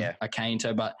about them. Yeah. A cane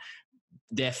toad, but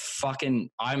they're fucking,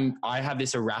 I have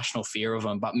this irrational fear of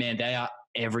them, but man, they are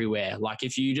everywhere. Like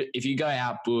if you go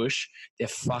out bush, they're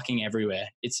fucking everywhere.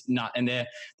 It's not, and they're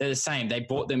the same. They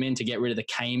brought them in to get rid of the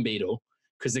cane beetle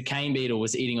because the cane beetle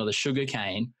was eating all the sugar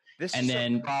cane. This and is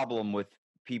then a problem with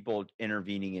people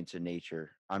intervening into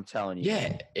nature. I'm telling you.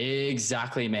 Yeah,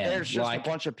 exactly, man. There's just a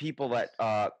bunch of people that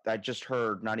I just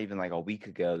heard not even like a week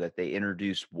ago that they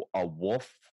introduced a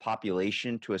wolf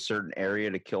population to a certain area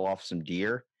to kill off some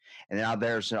deer. And now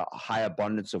there's a high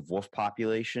abundance of wolf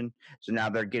population. So now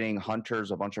they're getting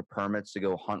hunters a bunch of permits to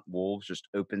go hunt wolves, just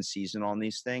open season on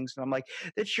these things. And I'm like,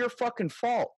 that's your fucking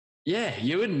fault. Yeah,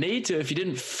 you wouldn't need to if you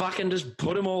didn't fucking just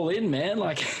put them all in, man.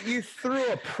 Like you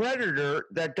threw a predator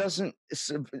that doesn't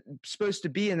supposed to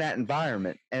be in that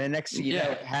environment, and the next thing you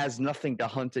know, it has nothing to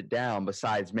hunt it down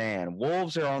besides man.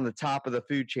 Wolves are on the top of the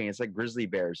food chain. It's like grizzly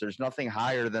bears. There's nothing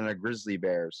higher than a grizzly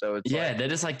bear. So it's they're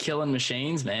just like killing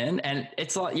machines, man. And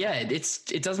it's like,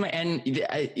 it doesn't make. And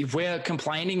if we're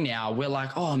complaining now, we're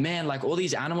like, oh man, like all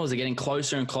these animals are getting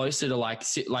closer and closer to like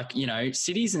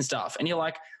cities and stuff, and you're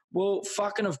like, well,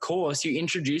 fucking of course, you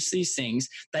introduce these things.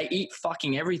 They eat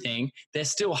fucking everything. They're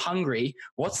still hungry.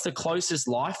 What's the closest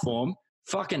life form?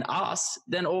 Fucking us.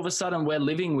 Then all of a sudden we're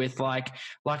living with like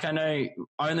I know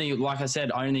only, like I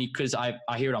said, only because I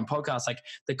hear it on podcasts, like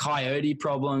the coyote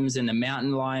problems and the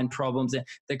mountain lion problems,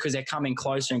 because they're coming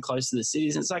closer and closer to the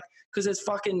cities. And it's like, because it's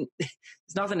fucking, there's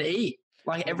nothing to eat.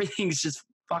 Like everything's just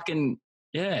fucking,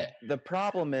 yeah. The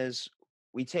problem is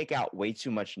we take out way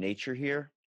too much nature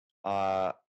here.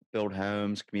 Build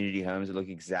homes, community homes that look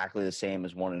exactly the same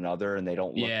as one another, and they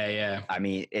don't look. Yeah. I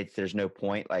mean, there's no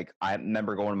point. Like I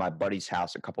remember going to my buddy's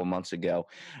house a couple of months ago,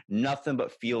 nothing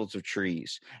but fields of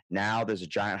trees. Now there's a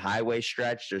giant highway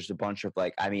stretch. There's a bunch of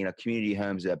a community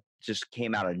homes that just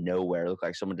came out of nowhere. It looked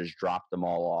like someone just dropped them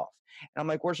all off. And I'm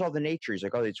like, where's all the nature? He's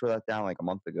like, oh, they tore that down like a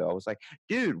month ago. I was like,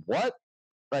 dude, what?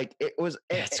 Like it was.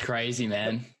 It's crazy,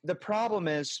 man. The problem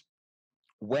is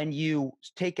when you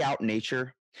take out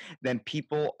nature, then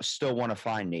people still want to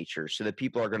find nature. So the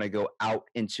people are going to go out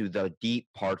into the deep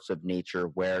parts of nature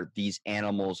where these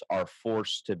animals are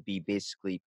forced to be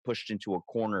basically pushed into a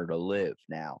corner to live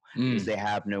now because they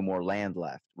have no more land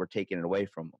left. We're taking it away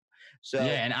from them. So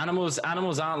and animals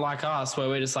aren't like us where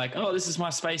we're just like, oh, this is my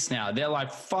space now. They're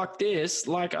like, fuck this.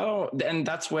 Like, oh, and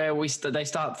that's where they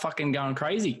start fucking going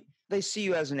crazy. They see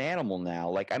you as an animal now.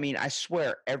 Like, I mean, I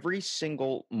swear every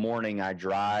single morning I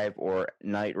drive or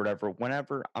night or whatever,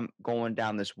 whenever I'm going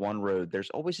down this one road, there's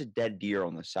always a dead deer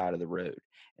on the side of the road.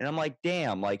 And I'm like,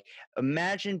 damn, like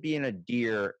imagine being a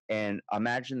deer and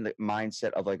imagine the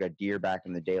mindset of like a deer back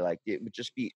in the day. Like it would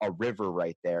just be a river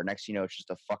right there. Next, you know, it's just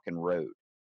a fucking road.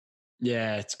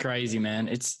 Yeah, it's crazy, man.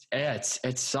 It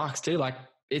sucks too. Like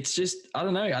it's just, I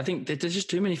don't know. I think that there's just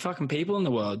too many fucking people in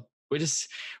the world.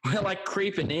 We're like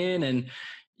creeping in and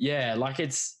like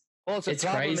it's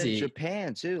crazy. In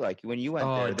Japan too. Like when you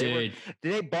went there, did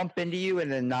they bump into you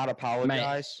and then not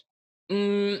apologize?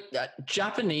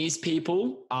 Japanese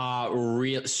people are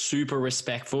real super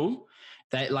respectful.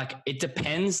 They it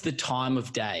depends the time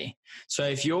of day. So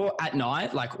if you're at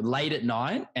night, like late at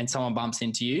night and someone bumps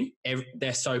into you,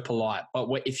 they're so polite. But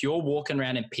if you're walking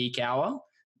around in peak hour,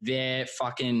 they're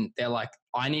like,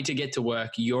 I need to get to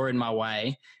work. You're in my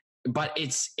way. But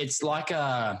it's like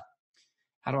how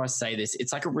do I say this?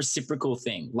 It's like a reciprocal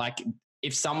thing. Like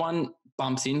if someone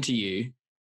bumps into you,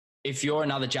 if you're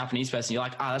another Japanese person, you're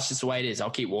like, that's just the way it is. I'll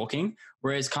keep walking.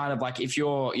 Whereas kind of like if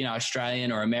you're,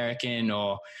 Australian or American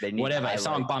or whatever, if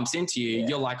someone bumps into you,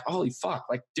 you're like, holy fuck.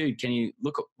 Like, dude, can you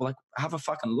look, like have a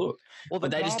fucking look? Well, but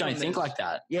they just don't think like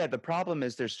that. Yeah. The problem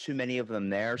is there's too many of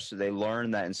them there. So they learn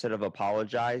that instead of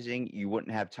apologizing, you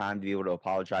wouldn't have time to be able to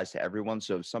apologize to everyone.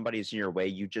 So if somebody's in your way,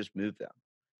 you just move them.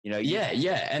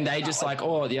 And they just like,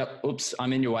 oh, yep, oops,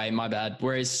 I'm in your way, my bad.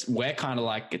 Whereas we're kind of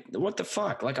like, what the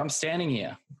fuck? Like I'm standing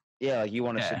here. Yeah, like you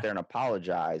want to sit there and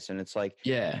apologize. And it's like,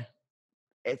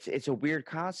 it's a weird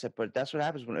concept, but that's what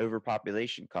happens when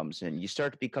overpopulation comes in. You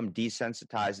start to become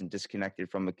desensitized and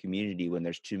disconnected from a community when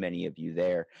there's too many of you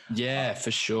there. Yeah, for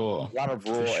sure. A lot of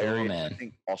rural areas. Man. I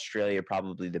think Australia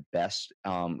probably the best,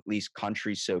 at least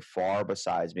country so far,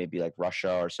 besides maybe like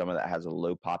Russia or some of that has a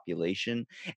low population,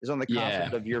 is on the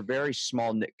concept of your very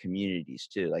small knit communities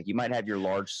too. Like you might have your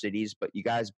large cities, but you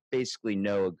guys basically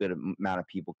know a good amount of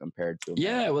people compared to.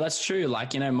 Yeah, well, that's true.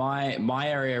 Like, my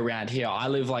area around here, I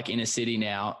live like in a city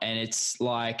now, and it's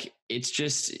like, it's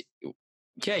just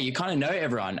Yeah, you kind of know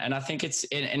everyone. And I think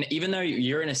and even though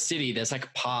you're in a city, there's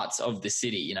like parts of the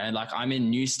city, you know, like I'm in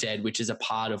Newstead, which is a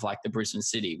part of like the Brisbane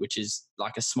city, which is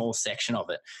like a small section of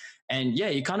it. And yeah,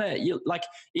 you like,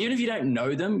 even if you don't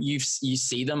know them, you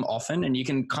see them often and you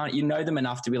can you know them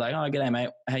enough to be like, oh, g'day, mate.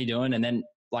 How you doing? And then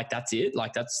like, that's it.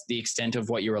 Like that's the extent of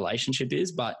what your relationship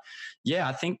is. But yeah,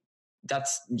 I think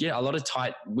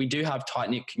we do have tight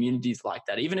knit communities like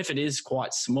that. Even if it is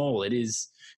quite small, it is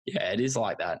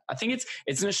like that. I think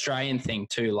it's an Australian thing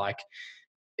too. Like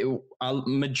a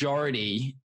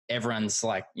majority, everyone's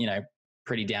like, you know,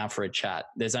 pretty down for a chat.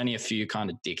 There's only a few kind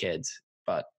of dickheads,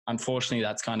 but unfortunately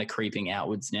that's kind of creeping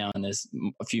outwards now. And there's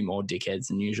a few more dickheads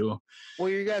than usual. Well,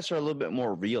 you guys are a little bit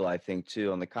more real, I think,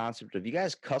 too, on the concept of you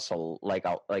guys cuss like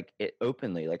it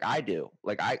openly, like I do.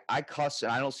 Like I cuss,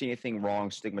 and I don't see anything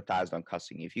wrong stigmatized on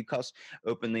cussing. If you cuss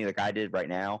openly, like I did right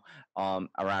now,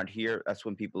 around here, that's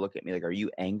when people look at me like, "Are you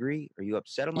angry? Are you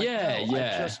upset?" I'm like, yeah, "No,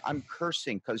 yeah, I'm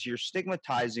cursing because you're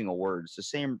stigmatizing a word." It's the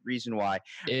same reason why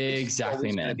exactly,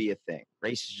 it's man. going to be a thing.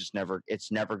 Race is just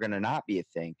it's never going to not be a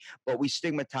thing. But we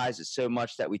stigmatize it so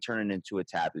much that we turn it into a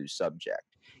taboo subject.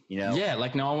 You know? Yeah,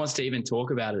 like no one wants to even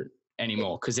talk about it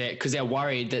anymore because they're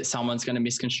worried that someone's going to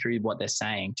misconstrue what they're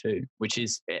saying too, which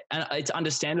is, and it's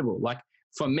understandable. Like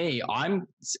for me,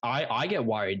 I get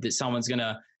worried that someone's going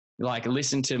to like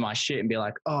listen to my shit and be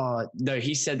like, oh no,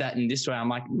 he said that in this way. I'm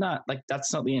like, no, like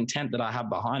that's not the intent that I have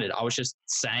behind it. I was just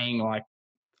saying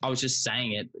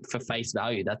it for face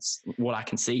value. That's what I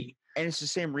can see. And it's the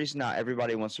same reason not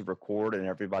everybody wants to record and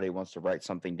everybody wants to write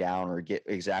something down or get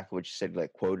exactly what you said,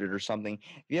 like quoted or something.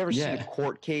 Have you ever seen a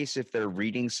court case, if they're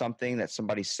reading something that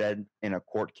somebody said in a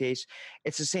court case?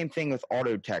 It's the same thing with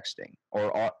auto texting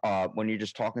or when you're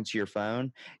just talking to your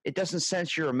phone. It doesn't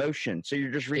sense your emotion. So you're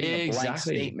just reading a blank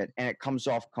statement and it comes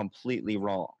off completely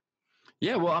wrong.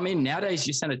 Yeah, well, I mean, nowadays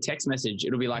you send a text message,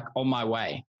 it'll be like, on my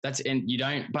way. And you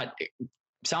don't, but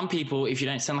some people, if you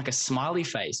don't send like a smiley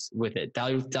face with it,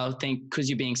 they'll think because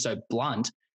you're being so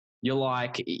blunt,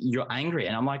 you're angry.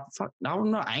 And I'm like, fuck, no,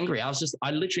 I'm not angry. I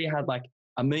literally had like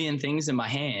a million things in my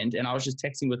hand and I was just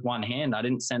texting with one hand. I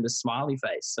didn't send a smiley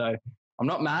face. So I'm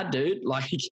not mad, dude.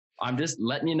 Like, I'm just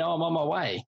letting you know I'm on my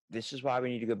way. This is why we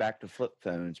need to go back to flip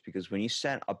phones, because when you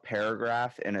sent a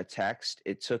paragraph in a text,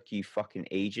 it took you fucking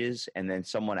ages. And then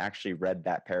someone actually read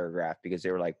that paragraph because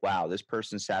they were like, wow, this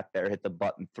person sat there, hit the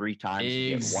button 3 times.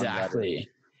 Exactly.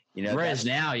 You know, whereas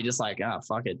now you're just like, oh,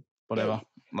 fuck it. Whatever. Yeah.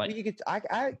 Like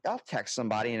I'll text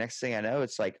somebody, and next thing I know,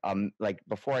 it's like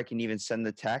before I can even send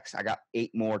the text, I got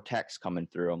 8 more texts coming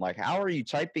through. I'm like, how are you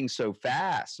typing so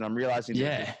fast? And I'm realizing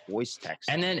voice text.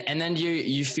 And then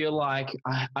you feel like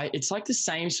it's like the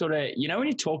same sort of, you know, when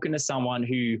you're talking to someone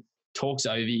who talks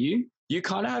over you, you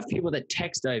kind of have people that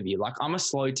text over you. Like I'm a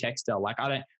slow texter. Like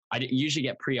I usually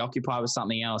get preoccupied with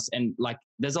something else. And like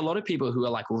there's a lot of people who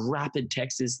are like rapid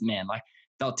texters, man. Like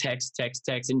they'll text.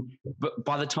 But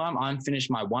by the time I'm finished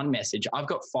my one message, I've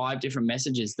got 5 different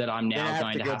messages that I'm now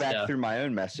going to go back through my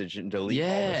own message and delete.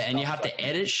 Yeah, and you have to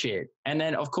edit shit. And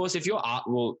then, of course, if you're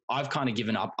I've kind of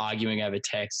given up arguing over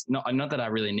text. Not that I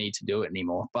really need to do it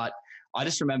anymore, but I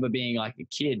just remember being like a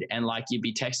kid and like you'd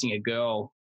be texting a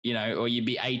girl, you know, or you'd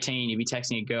be 18, you'd be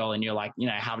texting a girl and you're like, you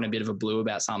know, having a bit of a blue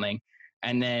about something.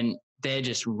 And then they're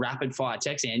just rapid fire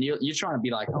texting and you're trying to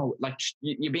be like, oh, like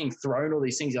you're being thrown all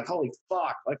these things. You're like, holy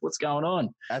fuck, like what's going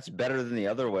on? That's better than the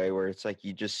other way where it's like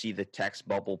you just see the text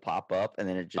bubble pop up and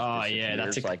then it just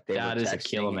that is a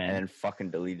killer, man. And then fucking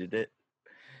deleted it.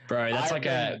 Bro, that's like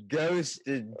a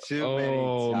ghosted too many times.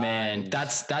 Oh man,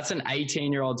 that's an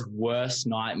 18-year-old's worst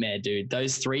nightmare, dude.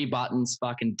 Those 3 buttons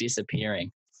fucking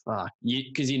disappearing. Fuck you,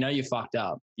 because you know you fucked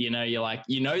up. You know you're like,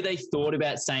 you know they thought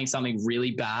about saying something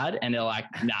really bad, and they're like,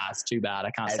 nah, it's too bad.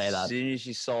 I can't say that. As soon as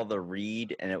you saw the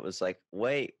read, and it was like,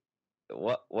 wait,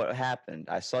 what happened?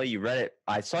 I saw you read it.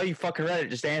 I saw you fucking read it.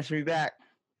 Just answer me back.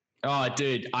 Oh,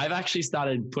 dude, I've actually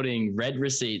started putting read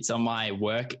receipts on my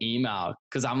work email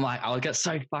because I'm like, I'll get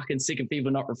so fucking sick of people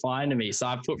not replying to me. So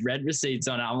I put read receipts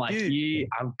on it. I'm like, dude,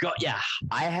 I've got ya.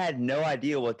 I had no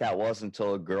idea what that was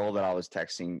until a girl that I was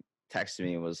texted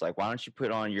me and was like, why don't you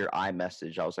put on your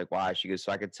iMessage? I was like, why? She goes,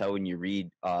 so I could tell when you read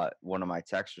one of my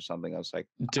texts or something. I was like,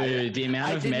 dude, the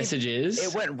amount of messages.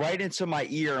 It went right into my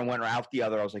ear and went out the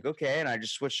other. I was like, okay. And I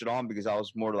just switched it on because I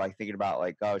was more like thinking about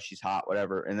like, oh, she's hot,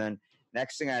 whatever. And then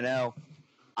next thing I know,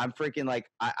 I'm freaking like,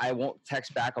 I won't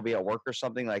text back. I'll be at work or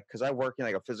something, like, because I work in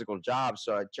like a physical job.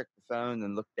 So I check the phone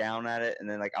and look down at it. And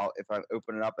then like, if I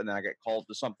open it up and then I get called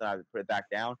to something, I would put it back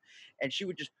down. And she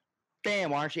would just,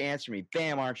 bam, why don't you answer me?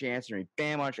 Bam, why don't you answer me?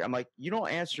 Bam, why don't you? I'm like, you don't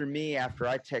answer me after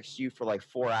I text you for like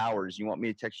 4 hours. You want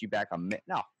me to text you back a minute?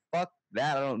 No, fuck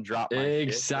That I don't drop my shit for that.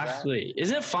 Exactly.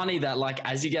 Isn't it funny that like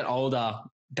as you get older,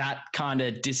 that kind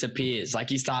of disappears?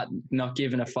 Like you start not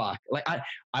giving a fuck. Like I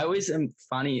always am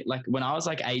funny. Like when I was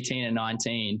like 18 and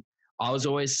 19, I was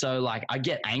always so like I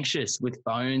get anxious with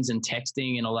phones and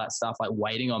texting and all that stuff, like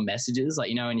waiting on messages. Like,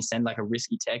 you know, when you send like a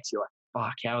risky text, you're like,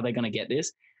 fuck, how are they gonna get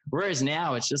this? Whereas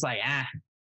now it's just like,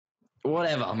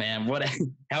 whatever, man. Whatever.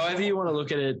 However you want to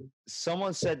look at it.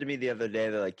 Someone said to me the other day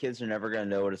that like kids are never going to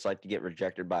know what it's like to get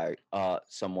rejected by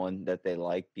someone that they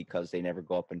like because they never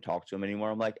go up and talk to them anymore.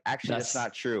 I'm like, actually, that's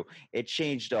not true. It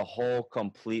changed a whole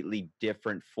completely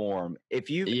different form. If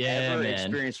you've ever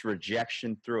experienced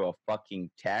rejection through a fucking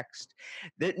text,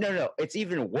 no, it's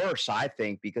even worse, I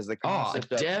think, because the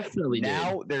concept of definitely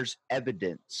now there's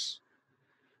evidence.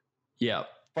 Yeah.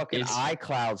 Fucking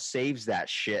iCloud saves that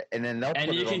shit, and then they'll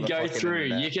put you can go through.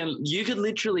 Internet. You could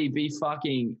literally be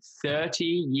fucking 30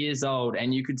 years old,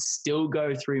 and you could still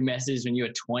go through messages when you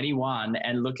were 21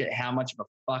 and look at how much of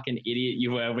a fucking idiot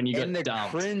you were when you got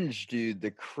dumped. Cringe, dude.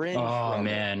 The cringe. Oh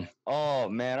man. Oh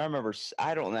man, I remember.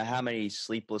 I don't know how many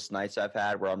sleepless nights I've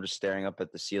had where I'm just staring up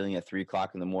at the ceiling at 3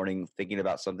 o'clock in the morning, thinking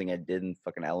about something I did in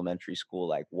fucking elementary school.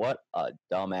 Like, what a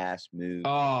dumbass move.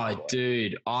 Oh,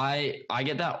 dude, I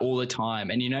get that all the time,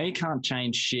 and you know you can't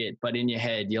change shit, but in your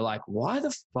head you're like, why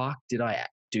the fuck did I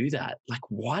do that? Like,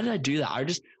 why did I do that?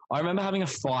 I remember having a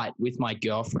fight with my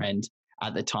girlfriend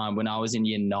at the time when I was in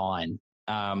year 9.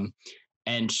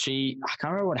 And I can't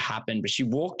remember what happened, but she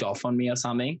walked off on me or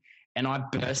something. And I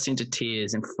burst into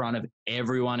tears in front of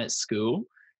everyone at school.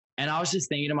 And I was just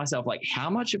thinking to myself, like, how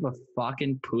much of a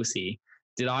fucking pussy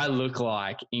did I look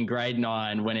like in grade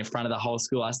 9 when in front of the whole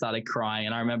school I started crying?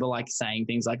 And I remember like saying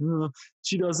things like, oh,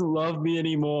 she doesn't love me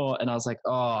anymore. And I was like,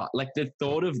 oh, like the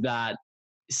thought of that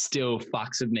still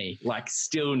fucks with me. Like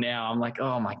still now I'm like,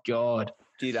 oh my God.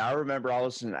 Dude, I remember I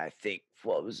was in, I think,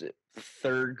 what was it?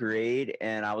 3rd grade,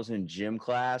 and I was in gym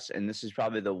class, and this is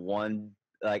probably the one,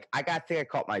 like, I think I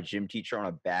caught my gym teacher on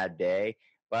a bad day,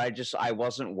 but I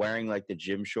wasn't wearing like the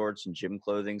gym shorts and gym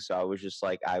clothing, so I was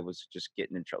just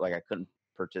getting in trouble, like I couldn't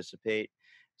participate.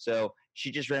 So she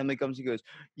just randomly comes and goes,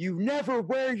 "You never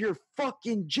wear your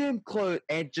fucking gym clothes,"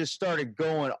 and just started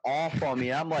going off on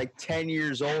me. I'm like 10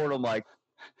 years old. I'm like,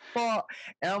 fuck.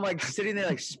 And I'm like sitting there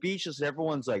like speechless, and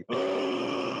everyone's like,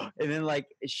 and then like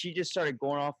she just started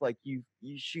going off like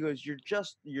she goes,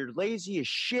 you're lazy as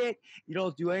shit, you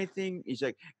don't do anything. He's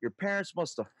like, your parents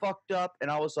must have fucked up. And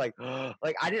I was like,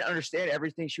 like I didn't understand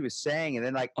everything she was saying. And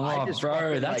then like, I just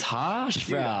that's like, harsh,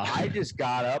 dude, bro. I just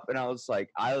got up and I was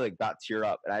like, I like got tear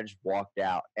up and I just walked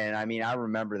out. And I mean, I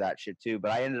remember that shit too,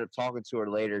 but I ended up talking to her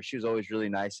later. She was always really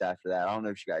nice after that. I don't know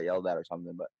if she got yelled at or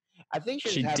something, but I think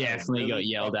she definitely got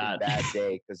yelled at. Bad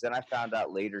day, because then I found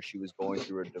out later she was going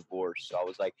through a divorce. So I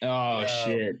was like, oh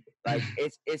shit! Like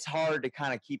it's hard to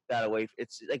kind of keep that away.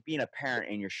 It's like being a parent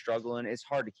and you're struggling. It's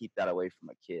hard to keep that away from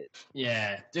a kid.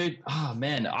 Yeah, dude. Oh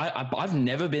man, I've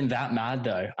never been that mad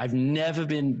though. I've never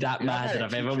been that mad that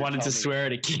I've ever wanted to swear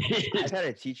at a kid. I've had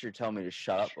a teacher tell me to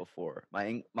shut up before.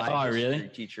 My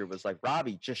history teacher was like,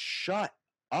 Robbie, just shut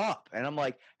up. And I'm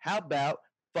like, how about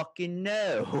fucking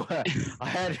no?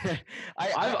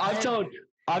 I've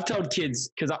told kids,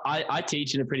 because I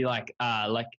teach in a pretty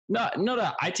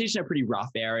I teach in a pretty rough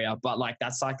area, but like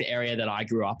that's like the area that I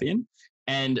grew up in.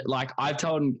 And like I've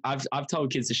told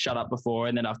kids to shut up before,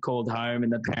 and then I've called home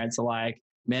and the parents are like,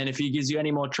 man, if he gives you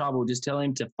any more trouble, just tell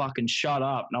him to fucking shut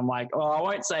up. And I'm like, oh, I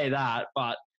won't say that,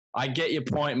 but I get your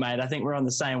point, mate. I think we're on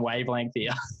the same wavelength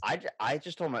here. I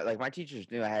just told my teachers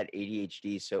knew I had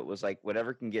ADHD, so it was like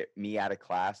whatever can get me out of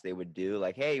class, they would do.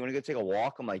 Like, hey, you want to go take a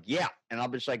walk? I'm like, yeah, and I'll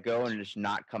just like go and just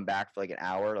not come back for like an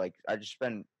hour. Like I just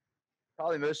spend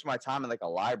probably most of my time in like a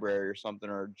library or something,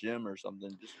 or a gym or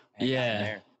something. Just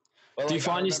there. But, do you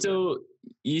find you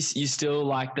still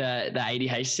like the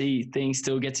ADHD thing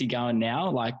still gets you going now?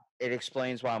 Like, it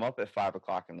explains why I'm up at 5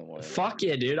 o'clock in the morning. Fuck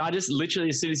yeah, dude. I just literally,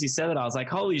 as soon as you said it, I was like,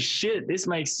 holy shit, this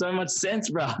makes so much sense,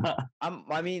 bro.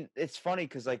 I mean, it's funny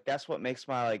because like that's what makes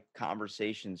my like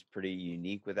conversations pretty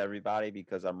unique with everybody,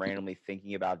 because I'm randomly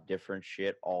thinking about different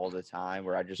shit all the time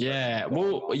where I just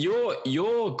well,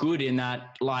 you're good in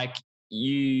that, like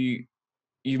you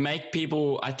make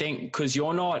people, I think, because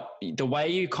you're not, the way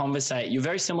you conversate, you're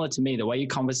very similar to me. The way you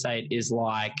conversate is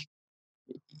like,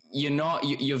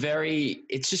 you're very,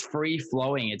 it's just free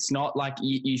flowing. It's not like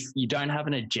you don't have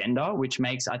an agenda, which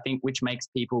makes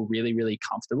people really, really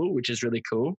comfortable, which is really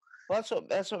cool. Well,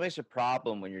 that's what makes a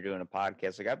problem when you're doing a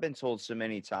podcast. Like I've been told so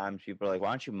many times, people are like, why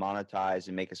don't you monetize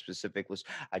and make a specific list?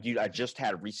 I just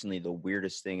had recently the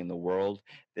weirdest thing in the world.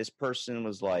 This person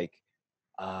was like,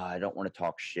 I don't want to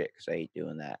talk shit because I hate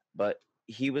doing that. But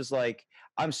he was like,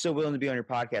 I'm so willing to be on your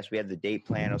podcast. We had the date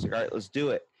plan. I was like, all right, let's do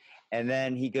it. And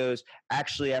then he goes,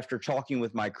 actually, after talking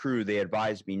with my crew, they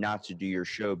advised me not to do your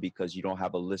show because you don't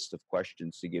have a list of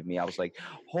questions to give me. I was like,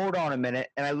 hold on a minute.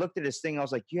 And I looked at his thing. I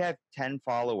was like, you have 10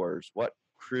 followers. What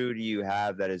crew do you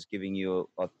have that is giving you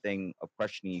a thing of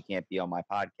questioning you can't be on my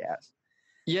podcast?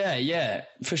 Yeah,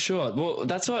 for sure. Well,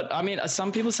 that's what I mean.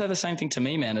 Some people say the same thing to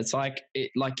me, man. It's like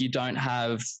you don't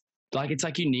have it's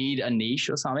like you need a niche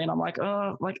or something. I'm like,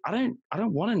 oh, like I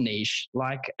don't want a niche.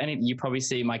 Like, and you probably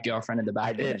see my girlfriend in the back.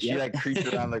 I did. She like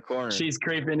creeped around the corner. She's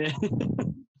creeping in.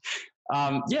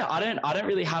 Yeah, I don't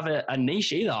really have a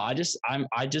niche either. I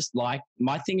just like,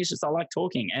 my thing is just I like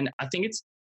talking, and I think it's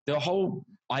the whole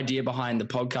idea behind the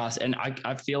podcast. And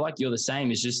I feel like you're the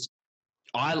same. Is just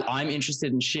I'm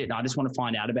interested in shit and I just want to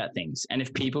find out about things. And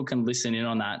if people can listen in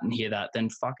on that and hear that, then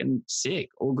fucking sick,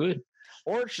 all good.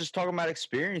 Or it's just talking about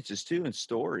experiences too and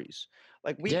stories.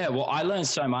 Like well, I learned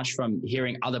so much from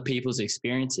hearing other people's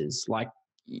experiences. Like,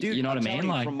 dude, you know what I mean?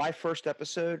 Like, from my first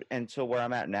episode until where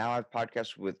I'm at now, I've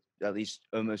podcasted with at least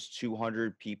almost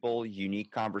 200 people,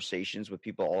 unique conversations with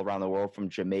people all around the world, from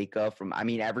Jamaica,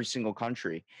 every single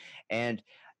country. And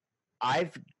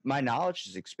my knowledge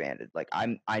has expanded. Like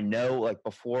I know, like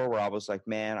before where I was like,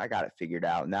 man, I got it figured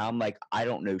out. Now I'm like, I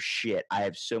don't know shit. I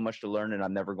have so much to learn and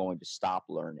I'm never going to stop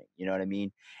learning. You know what I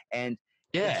mean? And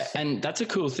yeah, and that's a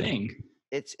cool thing.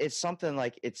 It's something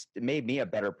like it made me a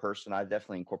better person. I've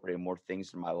definitely incorporated more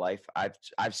things in my life.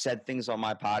 I've said things on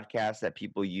my podcast that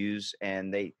people use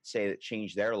and they say that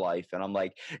changed their life. And I'm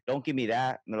like, don't give me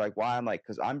that. And they're like, why? I'm like,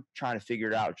 because I'm trying to figure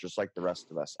it out just like the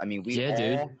rest of us. I mean, we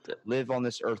all live on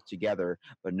this earth together,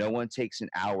 but no one takes an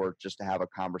hour just to have a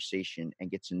conversation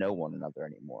and get to know one another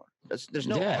anymore. There's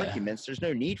no arguments. There's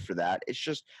no need for that. It's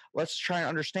just, let's try and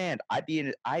understand. I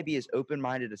be as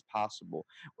open-minded as possible.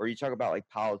 Where you talk about like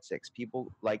politics, people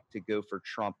like to go for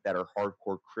Trump that are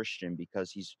hardcore Christian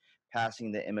because he's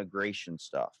passing the immigration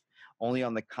stuff, only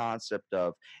on the concept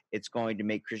of it's going to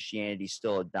make Christianity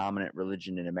still a dominant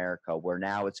religion in America, where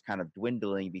now it's kind of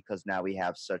dwindling because now we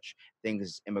have such things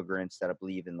as immigrants that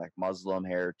believe in like Muslim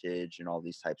heritage and all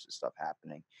these types of stuff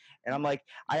happening. And I'm like,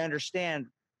 I understand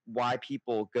why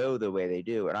people go the way they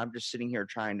do. And I'm just sitting here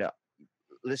trying to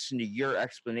listen to your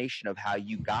explanation of how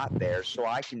you got there so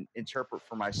I can interpret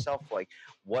for myself, like,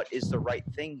 what is the right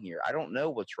thing here? I don't know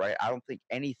what's right. I don't think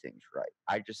anything's right.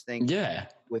 I just think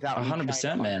without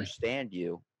 100%, man, understand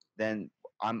you, then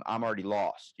I'm already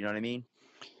lost. You know what I mean?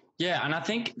 Yeah, and I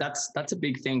think that's a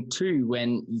big thing too.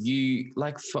 When you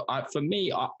like, for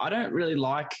me, I don't really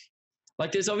like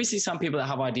there's obviously some people that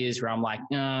have ideas where I'm like,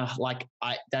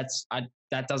 that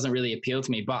doesn't really appeal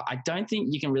to me. But I don't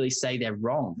think you can really say they're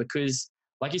wrong because,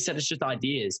 like you said, it's just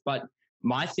ideas. But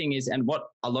my thing is, and what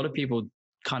a lot of people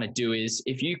kind of do is,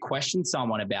 if you question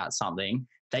someone about something,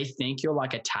 they think you're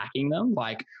like attacking them.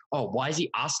 Like, oh, why is he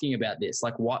asking about this?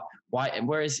 Like, what? Why?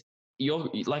 Whereas you're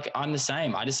like, I'm the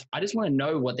same. I just want to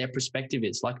know what their perspective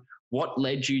is. Like, what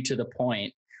led you to the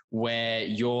point where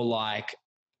you're like,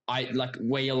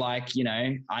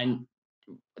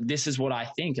 this is what I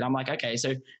think. And I'm like, okay,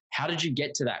 so how did you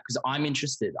get to that? Because I'm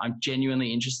interested. I'm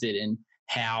genuinely interested in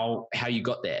how you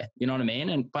got there. You know what I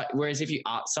mean? But whereas if you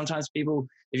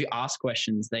ask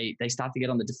questions, they start to get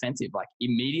on the defensive like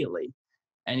immediately.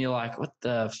 And you're like, what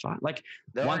the fuck? Like,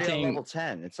 they're already on level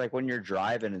 10. It's like when you're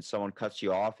driving and someone cuts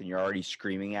you off and you're already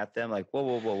screaming at them, like, whoa,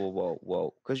 whoa, whoa, whoa, whoa,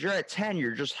 whoa. Because you're at 10,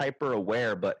 you're just hyper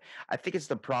aware. But I think it's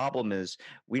the problem is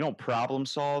we don't problem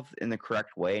solve in the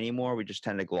correct way anymore. We just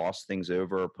tend to gloss things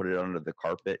over or put it under the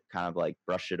carpet, kind of like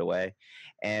brush it away.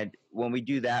 And when we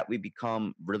do that, we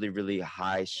become really, really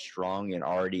high strung and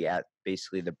already at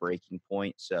basically the breaking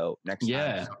point. So next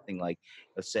time something like,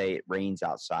 let's say it rains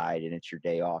outside and it's your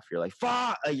day off, you're like,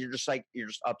 fuck, you're just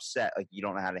upset, like you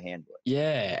don't know how to handle it.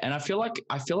 Yeah, and I feel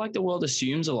like the world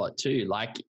assumes a lot too.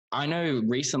 Like, I know not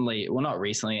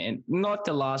recently, and not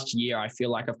the last year, I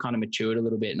feel like I've kind of matured a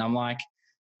little bit, and I'm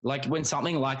like when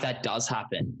something like that does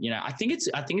happen, you know, I think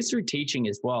it's through teaching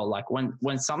as well. Like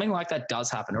when something like that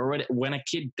does happen, or when a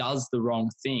kid does the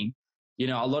wrong thing, you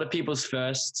know, a lot of people's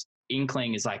first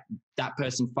inkling is like, that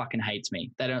person fucking hates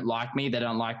me. They don't like me. They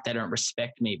don't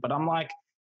respect me. But I'm like,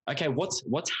 okay, what's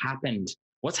happened?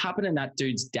 What's happened in that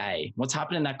dude's day? What's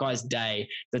happened in that guy's day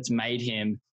that's made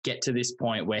him get to this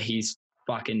point where he's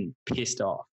fucking pissed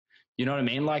off? You know what I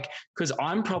mean? Like, because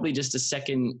I'm probably just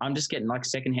I'm just getting like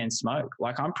secondhand smoke.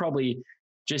 Like, I'm probably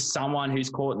just someone who's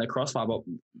caught in the crossfire, but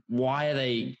why are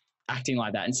they acting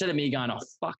like that? Instead of me going, oh,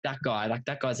 fuck that guy, like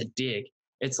that guy's a dick.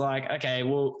 It's like, okay,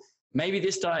 well, maybe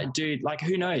this dude, like,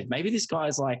 who knows? Maybe this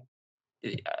guy's like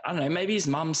I don't know, maybe his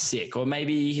mum's sick, or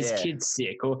maybe his kid's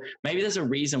sick, or maybe there's a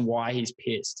reason why he's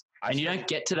pissed. And you don't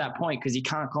get to that point because you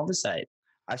can't conversate.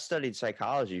 I studied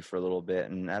psychology for a little bit,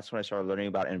 and that's when I started learning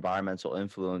about environmental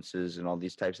influences and all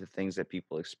these types of things that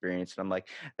people experience. And I'm like,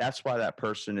 that's why that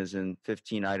person is in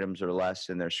 15 items or less,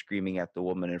 and they're screaming at the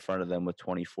woman in front of them with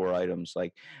 24 items.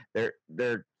 Like they're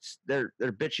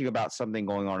bitching about something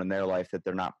going on in their life that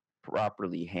they're not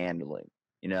properly handling.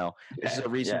 This is the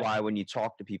reason why when you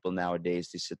talk to people nowadays,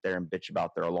 they sit there and bitch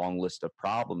about their long list of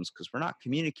problems because we're not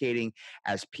communicating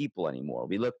as people anymore.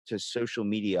 We look to social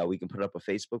media. We can put up a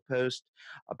Facebook post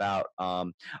about,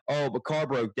 oh, the car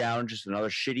broke down, just another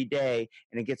shitty day,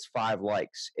 and it gets 5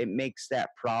 likes. It makes that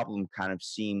problem kind of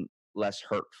seem less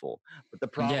hurtful. But the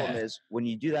problem is when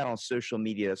you do that on social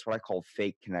media, that's what I call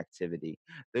fake connectivity.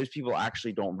 Those people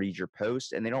actually don't read your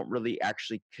post, and they don't really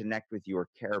actually connect with you or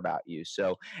care about you.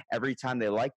 So every time they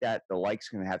like that, the likes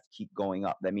going to have to keep going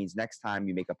up. That means next time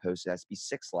you make a post, it has to be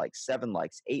 6 likes, 7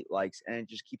 likes, 8 likes, and it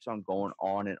just keeps on going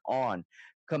on and on,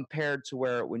 compared to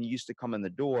where when you used to come in the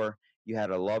door, you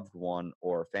had a loved one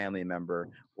or a family member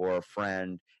or a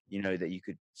friend, that you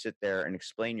could sit there and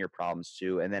explain your problems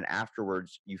to. And then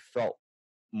afterwards, you felt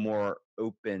more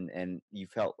open and you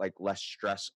felt like less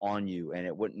stress on you, and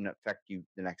it wouldn't affect you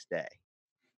the next day.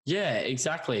 Yeah,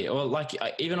 exactly. Or like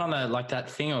even on that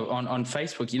thing on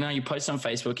Facebook, you post on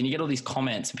Facebook and you get all these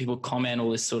comments and people comment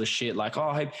all this sort of shit. Like,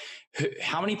 oh,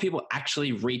 how many people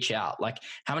actually reach out? Like,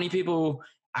 how many people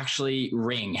actually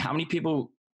ring? How many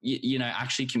people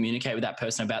actually communicate with that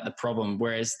person about the problem?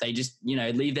 Whereas they just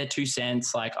leave their 2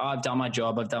 cents. Like, oh, I've done my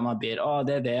job, I've done my bit. Oh,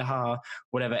 they're there,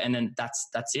 whatever. And then that's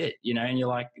it. And you're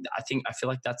like, I feel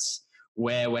like that's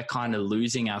where we're kind of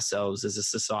losing ourselves as a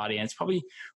society. And it's probably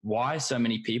why so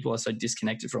many people are so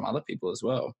disconnected from other people as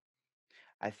well.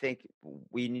 I think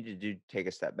we need to take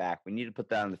a step back. We need to put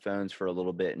that on the phones for a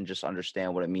little bit and just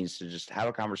understand what it means to just have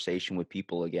a conversation with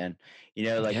people again.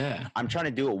 I'm trying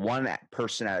to do it one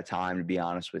person at a time, to be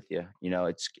honest with you.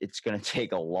 It's going to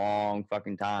take a long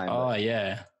fucking time. Oh,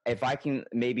 yeah. If I can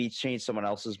maybe change someone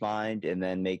else's mind and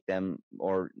then make them,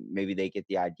 or maybe they get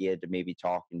the idea to maybe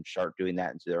talk and start doing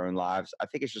that into their own lives, I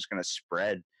think it's just going to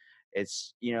spread.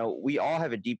 It's, we all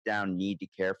have a deep down need to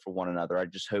care for one another. I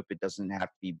just hope it doesn't have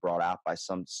to be brought out by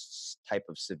some type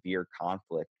of severe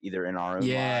conflict, either in our own lives.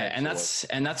 Yeah, and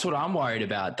that's what I'm worried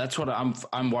about. That's what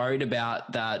I'm worried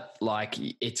about, that like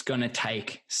it's going to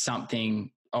take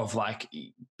something of like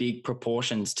big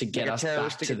proportions to get us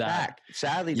back to that.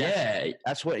 Sadly,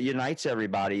 that's what unites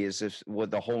everybody, is if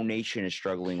what the whole nation is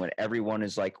struggling, when everyone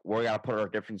is like, we got to put our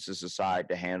differences aside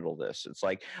to handle this. It's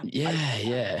like,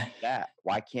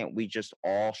 why can't we just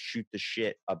all shoot the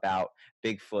shit about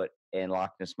Bigfoot and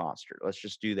Loch Ness Monster? Let's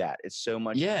just do that. It's so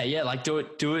much. Yeah. Like do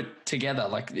it together.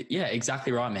 Like, yeah,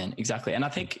 exactly right, man. Exactly. And I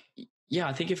think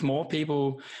if more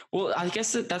people, well, I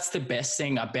guess that's the best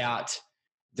thing about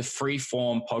the free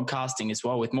form podcasting as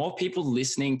well, with more people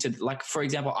listening to, like, for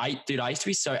example, I used to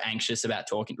be so anxious about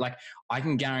talking. Like, I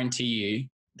can guarantee you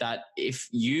that if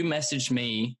you messaged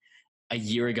me a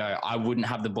year ago, I wouldn't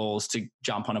have the balls to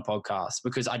jump on a podcast,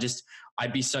 because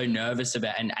I'd be so nervous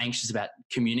about and anxious about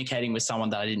communicating with someone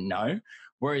that I didn't know.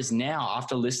 Whereas now,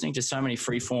 after listening to so many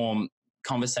free form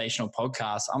conversational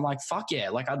podcasts, I'm like, fuck yeah.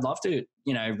 Like, I'd love to,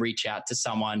 reach out to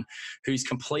someone who's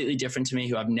completely different to me,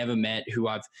 who I've never met, who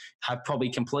have probably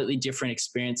completely different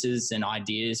experiences and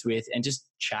ideas with, and just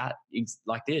chat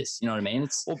like this. You know what I mean?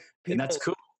 And that's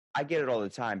cool. I get it all the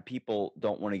time. People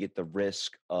don't want to get the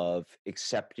risk of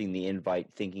accepting the invite,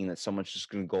 thinking that someone's just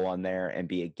going to go on there and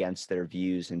be against their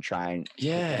views and try and put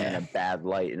them in a bad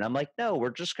light. And I'm like, no, we're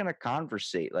just going to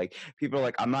conversate. Like, people are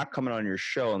like, I'm not coming on your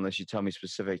show unless you tell me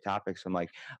specific topics. I'm like,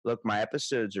 look, my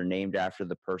episodes are named after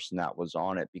the person that was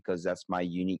on it, because that's my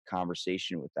unique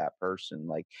conversation with that person.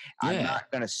 Like, I'm not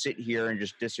going to sit here and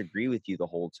just disagree with you the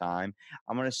whole time.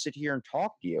 I'm going to sit here and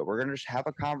talk to you. We're going to just have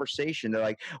a conversation. They're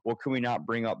like, well, can we not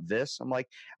bring up this? I'm like,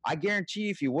 I guarantee you,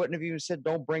 if you wouldn't have even said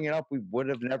don't bring it up, we would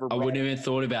have never. I wouldn't have even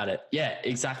thought about it. Yeah,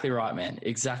 exactly right, man.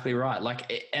 Exactly right.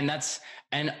 Like, and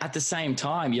at the same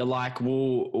time, you're like,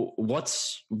 well,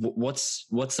 what's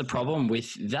the problem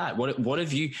with that? What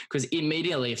have you? Because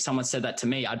immediately, if someone said that to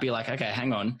me, I'd be like, okay,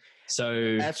 hang on.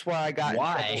 So that's why I got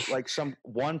like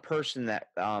one person that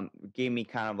gave me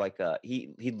kind of like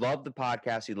he loved the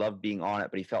podcast, he loved being on it,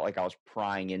 but he felt like I was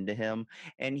prying into him,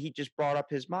 and he just brought up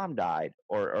his mom died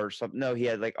or something. No, he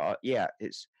had like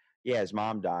his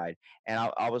mom died, and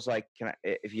I was like,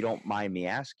 if you don't mind me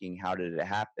asking, how did it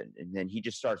happen? And then he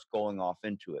just starts going off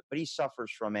into it. But he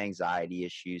suffers from anxiety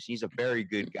issues. He's a very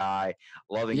good guy,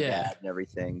 loving dad and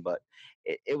everything. But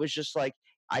it was just like,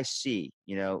 I see,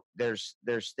 there's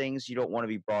things you don't want to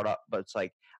be brought up, but it's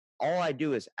like all I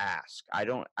do is ask. I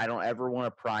don't ever want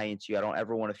to pry into you. I don't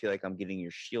ever want to feel like I'm getting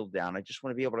your shield down. I just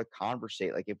want to be able to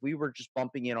conversate. Like if we were just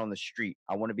bumping in on the street,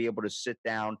 I want to be able to sit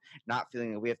down, not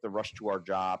feeling that we have to rush to our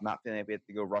job, not feeling like we have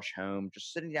to go rush home,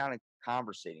 just sitting down and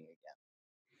conversating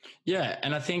again. Yeah.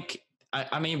 And I think,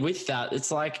 I mean, with that,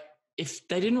 it's like, if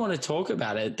they didn't want to talk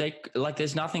about it,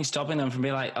 there's nothing stopping them from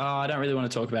being like, oh, I don't really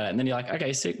want to talk about it. And then you're like,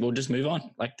 okay, sick. We'll just move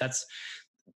on. Like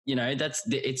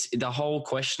it's the whole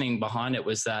questioning behind it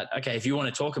was that, okay, if you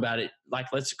want to talk about it, like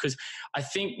because I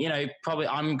think, probably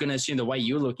I'm going to assume the way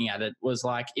you're looking at it was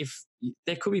like, if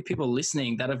there could be people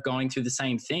listening that are going through the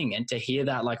same thing, and to hear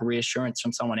that like reassurance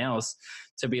from someone else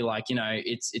to be like,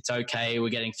 it's okay, we're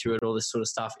getting through it, all this sort of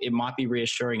stuff. It might be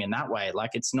reassuring in that way.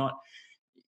 Like it's not,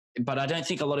 but I don't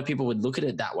think a lot of people would look at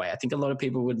it that way. I think a lot of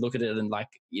people would look at it and like,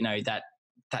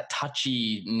 that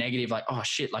touchy negative, like, oh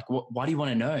shit, like why do you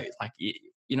want to know? Like,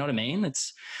 you know what I mean?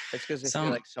 It's because they feel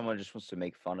like someone just wants to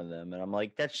make fun of them. And I'm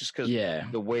like, that's just because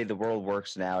the way the world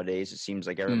works nowadays, it seems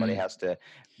like everybody has to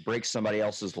break somebody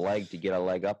else's leg to get a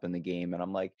leg up in the game. And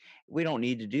I'm like, we don't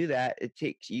need to do that.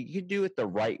 You can do it the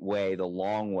right way, the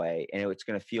long way, and it's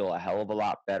going to feel a hell of a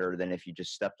lot better than if you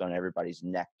just stepped on everybody's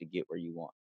neck to get where you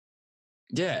want.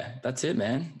 Yeah, that's it,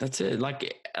 man. That's it.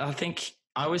 Like, I think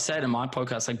I always say to my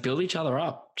podcast, like, build each other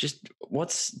up. Just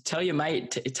tell your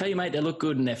mate they look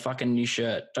good in their fucking new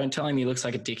shirt. Don't tell him he looks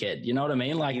like a dickhead. You know what I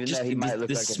mean? Like, even just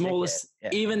the smallest,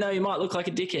 even though he might look like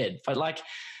a dickhead, but like,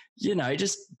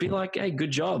 just be like, hey,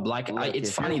 good job. Like,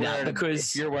 it's funny that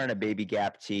because if you're wearing a Baby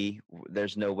Gap tee,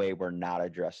 there's no way we're not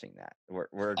addressing that.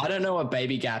 I don't know what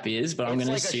Baby Gap is, but I'm going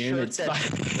to assume it's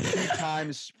 2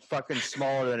 times fucking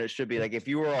smaller than it should be. Like if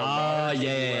you were I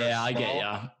get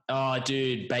ya. Oh,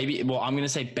 dude, I'm going to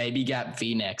say Baby Gap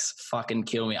V-necks. Fucking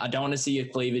kill me. I don't want to see your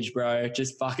cleavage, bro.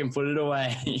 Just fucking put it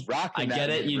away. I get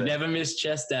it. You never miss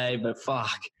chest day, but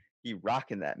fuck. You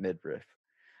rocking that midriff.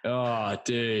 Oh,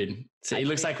 dude. So he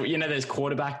looks like, those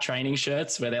quarterback training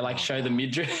shirts where they like show the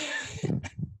midriff.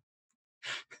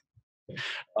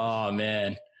 Oh,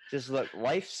 man. Just look,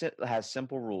 life has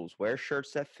simple rules. Wear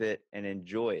shirts that fit and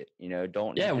enjoy it.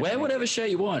 Don't. Yeah, wear whatever shirt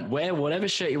you want. Wear whatever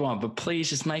shirt you want, but please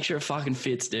just make sure it fucking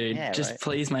fits, dude. Yeah, just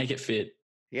please make it fit.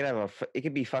 You can it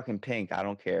could be fucking pink. I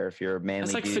don't care if you're a manly.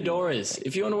 It's like fedoras.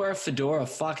 If you want to wear a fedora,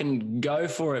 fucking go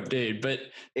for it, dude. But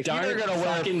if don't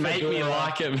fucking make me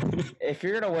like him. If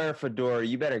you're gonna wear a fedora,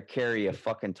 you better carry a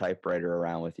fucking typewriter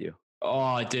around with you.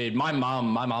 Oh, dude, my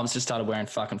mom's just started wearing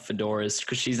fucking fedoras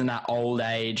because she's in that old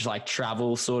age, like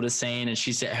travel sort of scene. And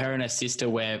her and her sister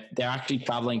they're actually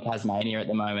traveling Tasmania at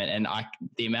the moment. And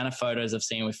the amount of photos I've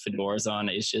seen with fedoras on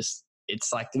is just,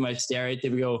 it's like the most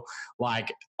stereotypical,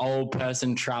 like old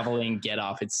person traveling get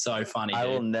up. It's so funny. I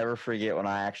will never forget when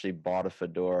I actually bought a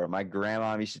fedora. My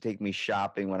grandma used to take me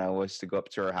shopping when I was to go up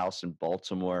to her house in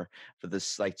Baltimore for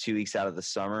this like 2 weeks out of the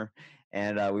summer.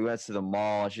 And we went to the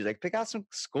mall and she's like, pick out some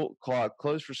school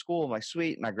clothes for school. I'm like,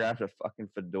 sweet. And I grabbed a fucking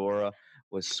fedora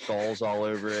with skulls all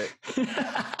over it.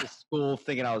 To school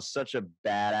thinking I was such a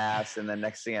badass. And then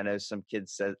next thing I know, some kid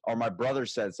said, or my brother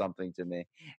said something to me.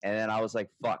 And then I was like,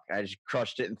 fuck, I just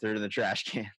crushed it and threw it in the trash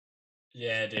can.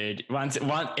 Yeah, dude.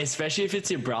 Especially if it's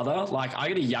your brother. Like, I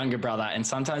got a younger brother, and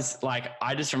sometimes, like,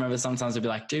 I just remember sometimes I'd be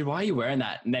like, dude, why are you wearing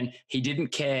that? And then he didn't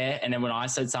care. And then when I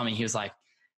said something, he was like,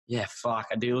 yeah, fuck,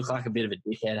 I do look like a bit of a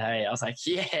dickhead. Hey, I was like,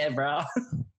 yeah, bro.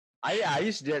 I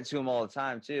used to do that to him all the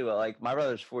time too. But like my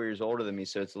brother's 4 years older than me,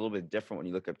 so it's a little bit different when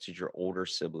you look up to your older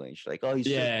siblings. You're like, oh, he's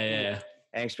yeah.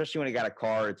 And especially when he got a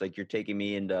car, it's like you're taking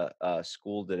me into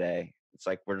school today. It's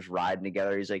like we're just riding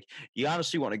together. He's like, do you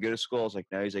honestly want to go to school? I was like,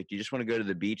 no. He's like, do you just want to go to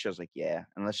the beach? I was like, yeah.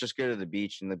 And let's just go to the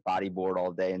beach and the bodyboard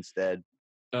all day instead.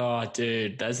 Oh,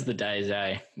 dude, those are the days,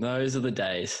 eh? Those are the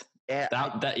days.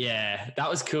 Yeah, that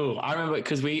was cool. I remember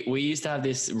because we used to have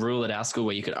this rule at our school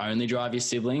where you could only drive your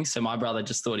siblings. So my brother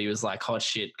just thought he was like hot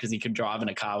shit because he could drive in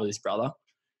a car with his brother.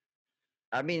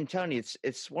 I mean, Tony,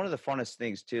 it's one of the funnest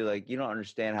things too. Like you don't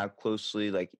understand how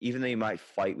closely, like even though you might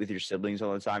fight with your siblings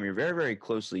all the time, you're very, very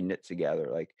closely knit together.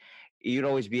 Like you'd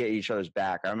always be at each other's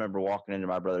back. I remember walking into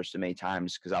my brother so many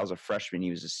times because I was a freshman, he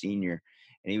was a senior,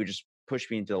 and he would just push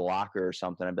me into the locker or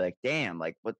something. I'd be like, damn,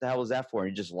 like what the hell was that for? And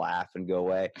he'd just laugh and go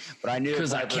away. But I knew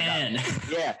because I can.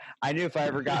 I knew if I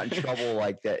ever got in trouble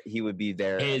like that, he would be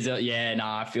there.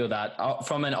 I feel that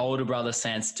from an older brother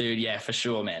sense, dude. Yeah, for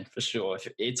sure, man, for sure.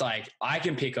 It's like I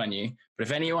can pick on you, but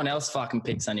if anyone else fucking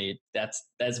picks on you,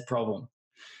 there's a problem.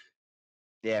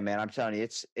 Yeah, man, I'm telling you,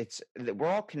 we're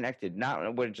all connected.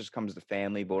 Not when it just comes to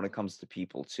family, but when it comes to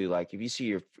people too. Like if you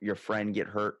see your friend get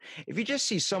hurt, if you just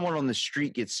see someone on the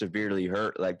street get severely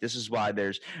hurt, like this is why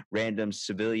there's random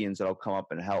civilians that'll come up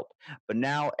and help. But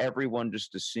now everyone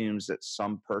just assumes that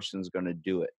some person's going to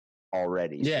do it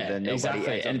already, so Yeah, then nobody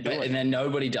exactly. ends up doing And then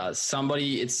nobody does.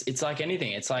 Somebody, it's like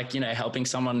anything. It's like, helping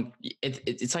someone.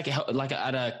 It's like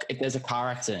if there's a car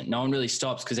accident, no one really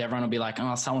stops because everyone will be like,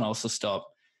 oh, someone else will stop,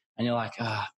 and you're like,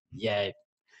 yeah.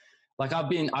 Like I've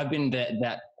been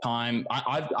that time.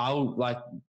 I'll like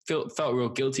felt real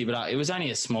guilty, but it was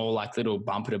only a small like little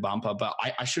bumper to bumper. But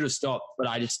I should have stopped. But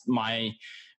I just my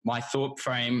thought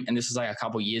frame, and this was like a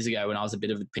couple of years ago when I was a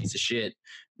bit of a piece of shit.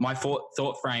 My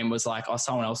thought frame was like, oh,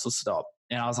 someone else will stop,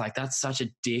 and I was like, that's such a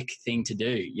dick thing to do.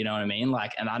 You know what I mean?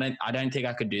 Like, and I don't think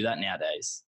I could do that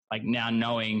nowadays. Like now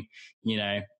knowing,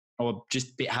 or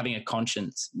just having a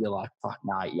conscience, you're like, fuck,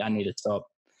 nah, I need to stop.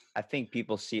 I think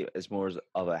people see it as more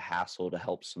of a hassle to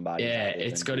help somebody. Yeah,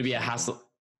 it's got to be a hassle.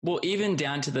 Well, even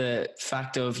down to the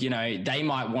fact of, they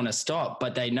might want to stop,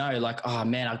 but they know like, oh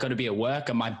man, I've got to be a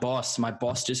worker. My boss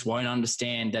just won't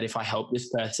understand that if I help this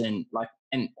person, like,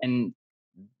 and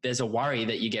there's a worry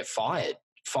that you get fired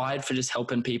for just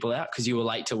helping people out because you were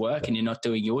late to work and you're not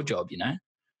doing your job,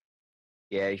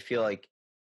 Yeah, I feel like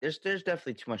there's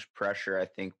definitely too much pressure, I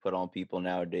think, put on people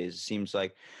nowadays. It seems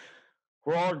like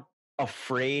we're all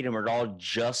afraid and we're all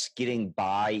just getting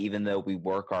by even though we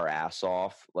work our ass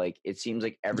off. Like it seems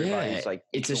like everybody's like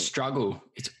it's a struggle.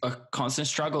 It's a constant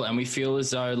struggle, and we feel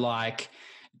as though like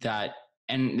that.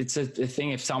 And it's a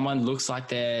thing, if someone looks like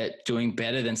they're doing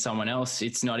better than someone else,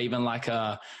 it's not even like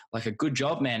a good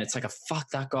job, man. It's like a fuck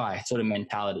that guy sort of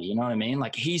mentality. You know what I mean?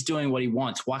 Like he's doing what he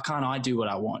wants. Why can't I do what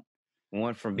I want? We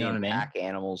went from being pack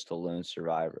animals to lone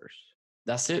survivors.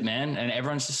 That's it, man. And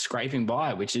everyone's just scraping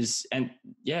by, it's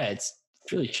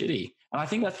really shitty. And I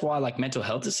think that's why like mental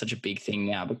health is such a big thing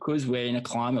now, because we're in a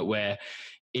climate where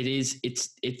there's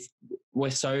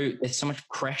so much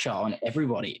pressure on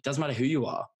everybody. It doesn't matter who you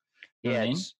are. You know what I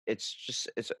mean?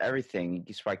 It's everything.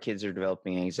 It's why kids are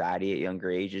developing anxiety at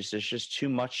younger ages. There's just too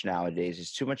much nowadays.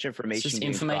 It's too much information. It's just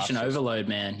information overload,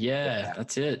 man. Yeah,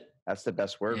 that's it. That's the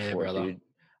best word for it, dude.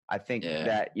 I think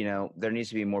that, there needs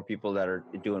to be more people that are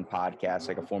doing podcasts,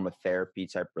 like a form of therapy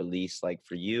type release. Like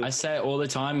for you, I say it all the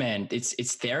time, man.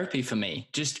 It's therapy for me.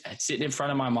 Just sitting in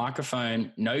front of my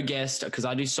microphone, no guest, because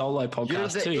I do solo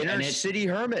podcasts too. You're the inner city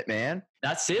hermit, man.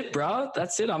 That's it, bro.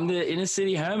 That's it. I'm the inner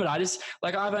city hermit.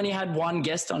 I've only had one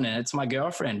guest on it. It's my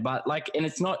girlfriend, but and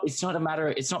it's not a matter.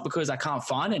 It's not because I can't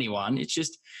find anyone. It's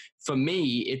just for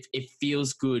me, it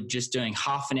feels good just doing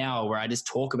half an hour where I just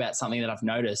talk about something that I've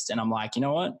noticed. And I'm like, you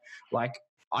know what? Like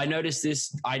I noticed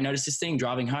this thing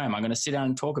driving home. I'm going to sit down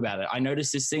and talk about it. I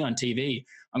noticed this thing on TV.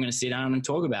 I'm going to sit down and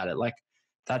talk about it. Like,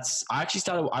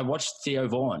 I watched Theo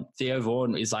Vaughn. Theo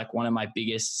Vaughn is like one of my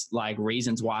biggest like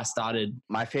reasons why I started.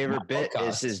 My favorite bit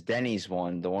is his Denny's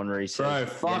one, the one where he says,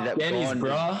 "Bro, fuck Denny's,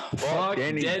 bro. Fuck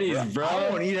Denny's, bro. I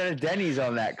won't eat at a Denny's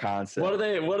on that concept." What do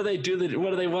they do? What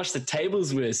do they wash the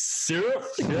tables with? Syrup?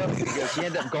 Because you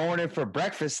end up going in for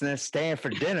breakfast and then staying for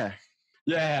dinner.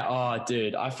 Yeah. Oh,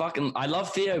 dude. I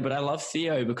love Theo, but I love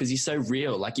Theo because he's so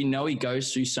real. Like, he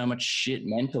goes through so much shit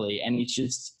mentally, and he's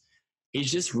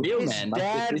just real, man. His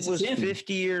dad was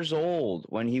 50 years old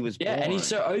when he was born. And he's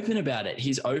so open about it.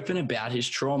 He's open about his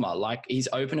trauma. Like, he's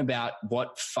open about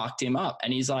what fucked him up.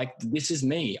 And he's like, this is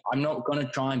me. I'm not going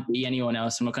to try and be anyone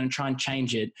else. I'm not going to try and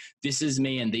change it. This is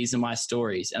me, and these are my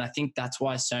stories. And I think that's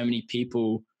why so many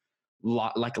people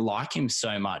like him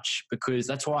so much, because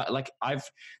that's why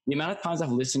the amount of times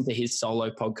I've listened to his solo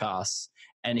podcasts,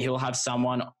 and he'll have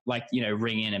someone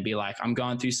ring in and be like, I'm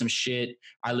going through some shit.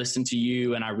 I listened to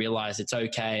you and I realized it's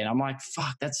okay. And I'm like,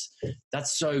 fuck, that's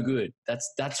so good.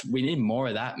 We need more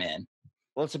of that, man.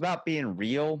 Well, it's about being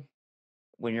real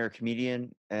when you're a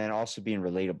comedian and also being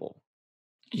relatable.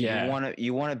 Yeah.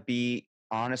 You want to be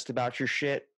honest about your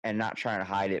shit and not trying to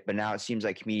hide it. But now it seems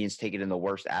like comedians take it in the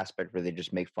worst aspect where they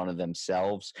just make fun of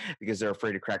themselves because they're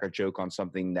afraid to crack a joke on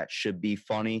something that should be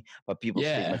funny, but people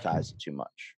stigmatize it too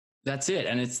much. That's it.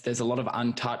 And there's a lot of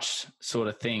untouched sort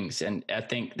of things. And I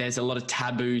think there's a lot of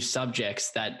taboo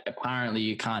subjects that apparently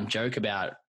you can't joke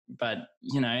about. But,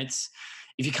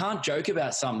 if you can't joke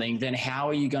about something, then how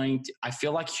are you going to, I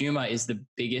feel like humor is the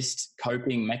biggest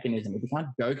coping mechanism. If you can't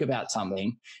joke about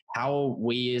something, how are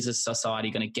we as a society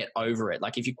going to get over it?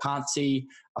 Like if you can't see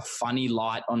a funny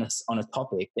light on a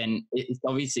topic, then it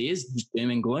obviously is just doom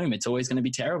and gloom. It's always going to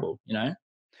be terrible,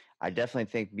 I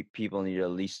definitely think people need to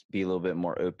at least be a little bit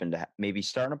more open to maybe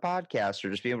starting a podcast or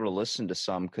just being able to listen to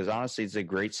some. Because honestly, it's a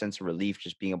great sense of relief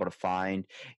just being able to find,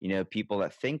 people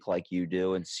that think like you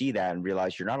do and see that and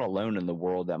realize you're not alone in the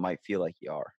world that might feel like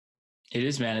you are. It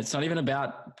is, man. It's not even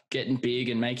about getting big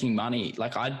and making money.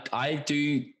 Like I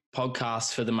do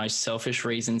podcasts for the most selfish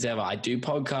reasons ever. I do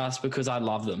podcasts because I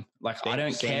love them. Like I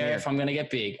don't care if I'm going to get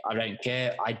big. I don't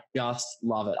care. I just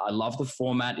love it. I love the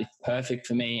format. It's perfect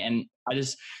for me. And I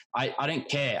don't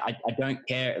care. I don't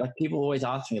care. Like people always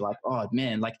ask me like, oh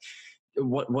man, like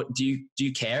what do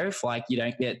you care if like you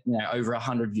don't get over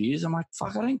 100 views? I'm like,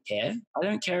 fuck, I don't care. I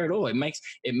don't care at all. It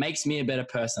makes me a better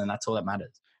person. And that's all that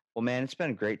matters. Well, man, it's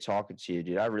been great talking to you,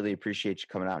 dude. I really appreciate you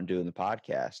coming out and doing the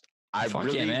podcast. I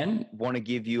really want to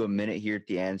give you a minute here at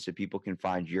the end so people can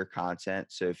find your content.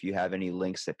 So if you have any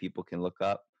links that people can look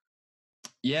up.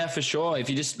 Yeah, for sure. If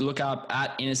you just look up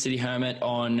at Inner City Hermit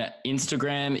on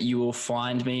Instagram, you will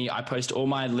find me. I post all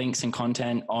my links and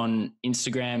content on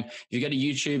Instagram. If you go to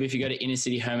YouTube, if you go to Inner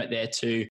City Hermit there too,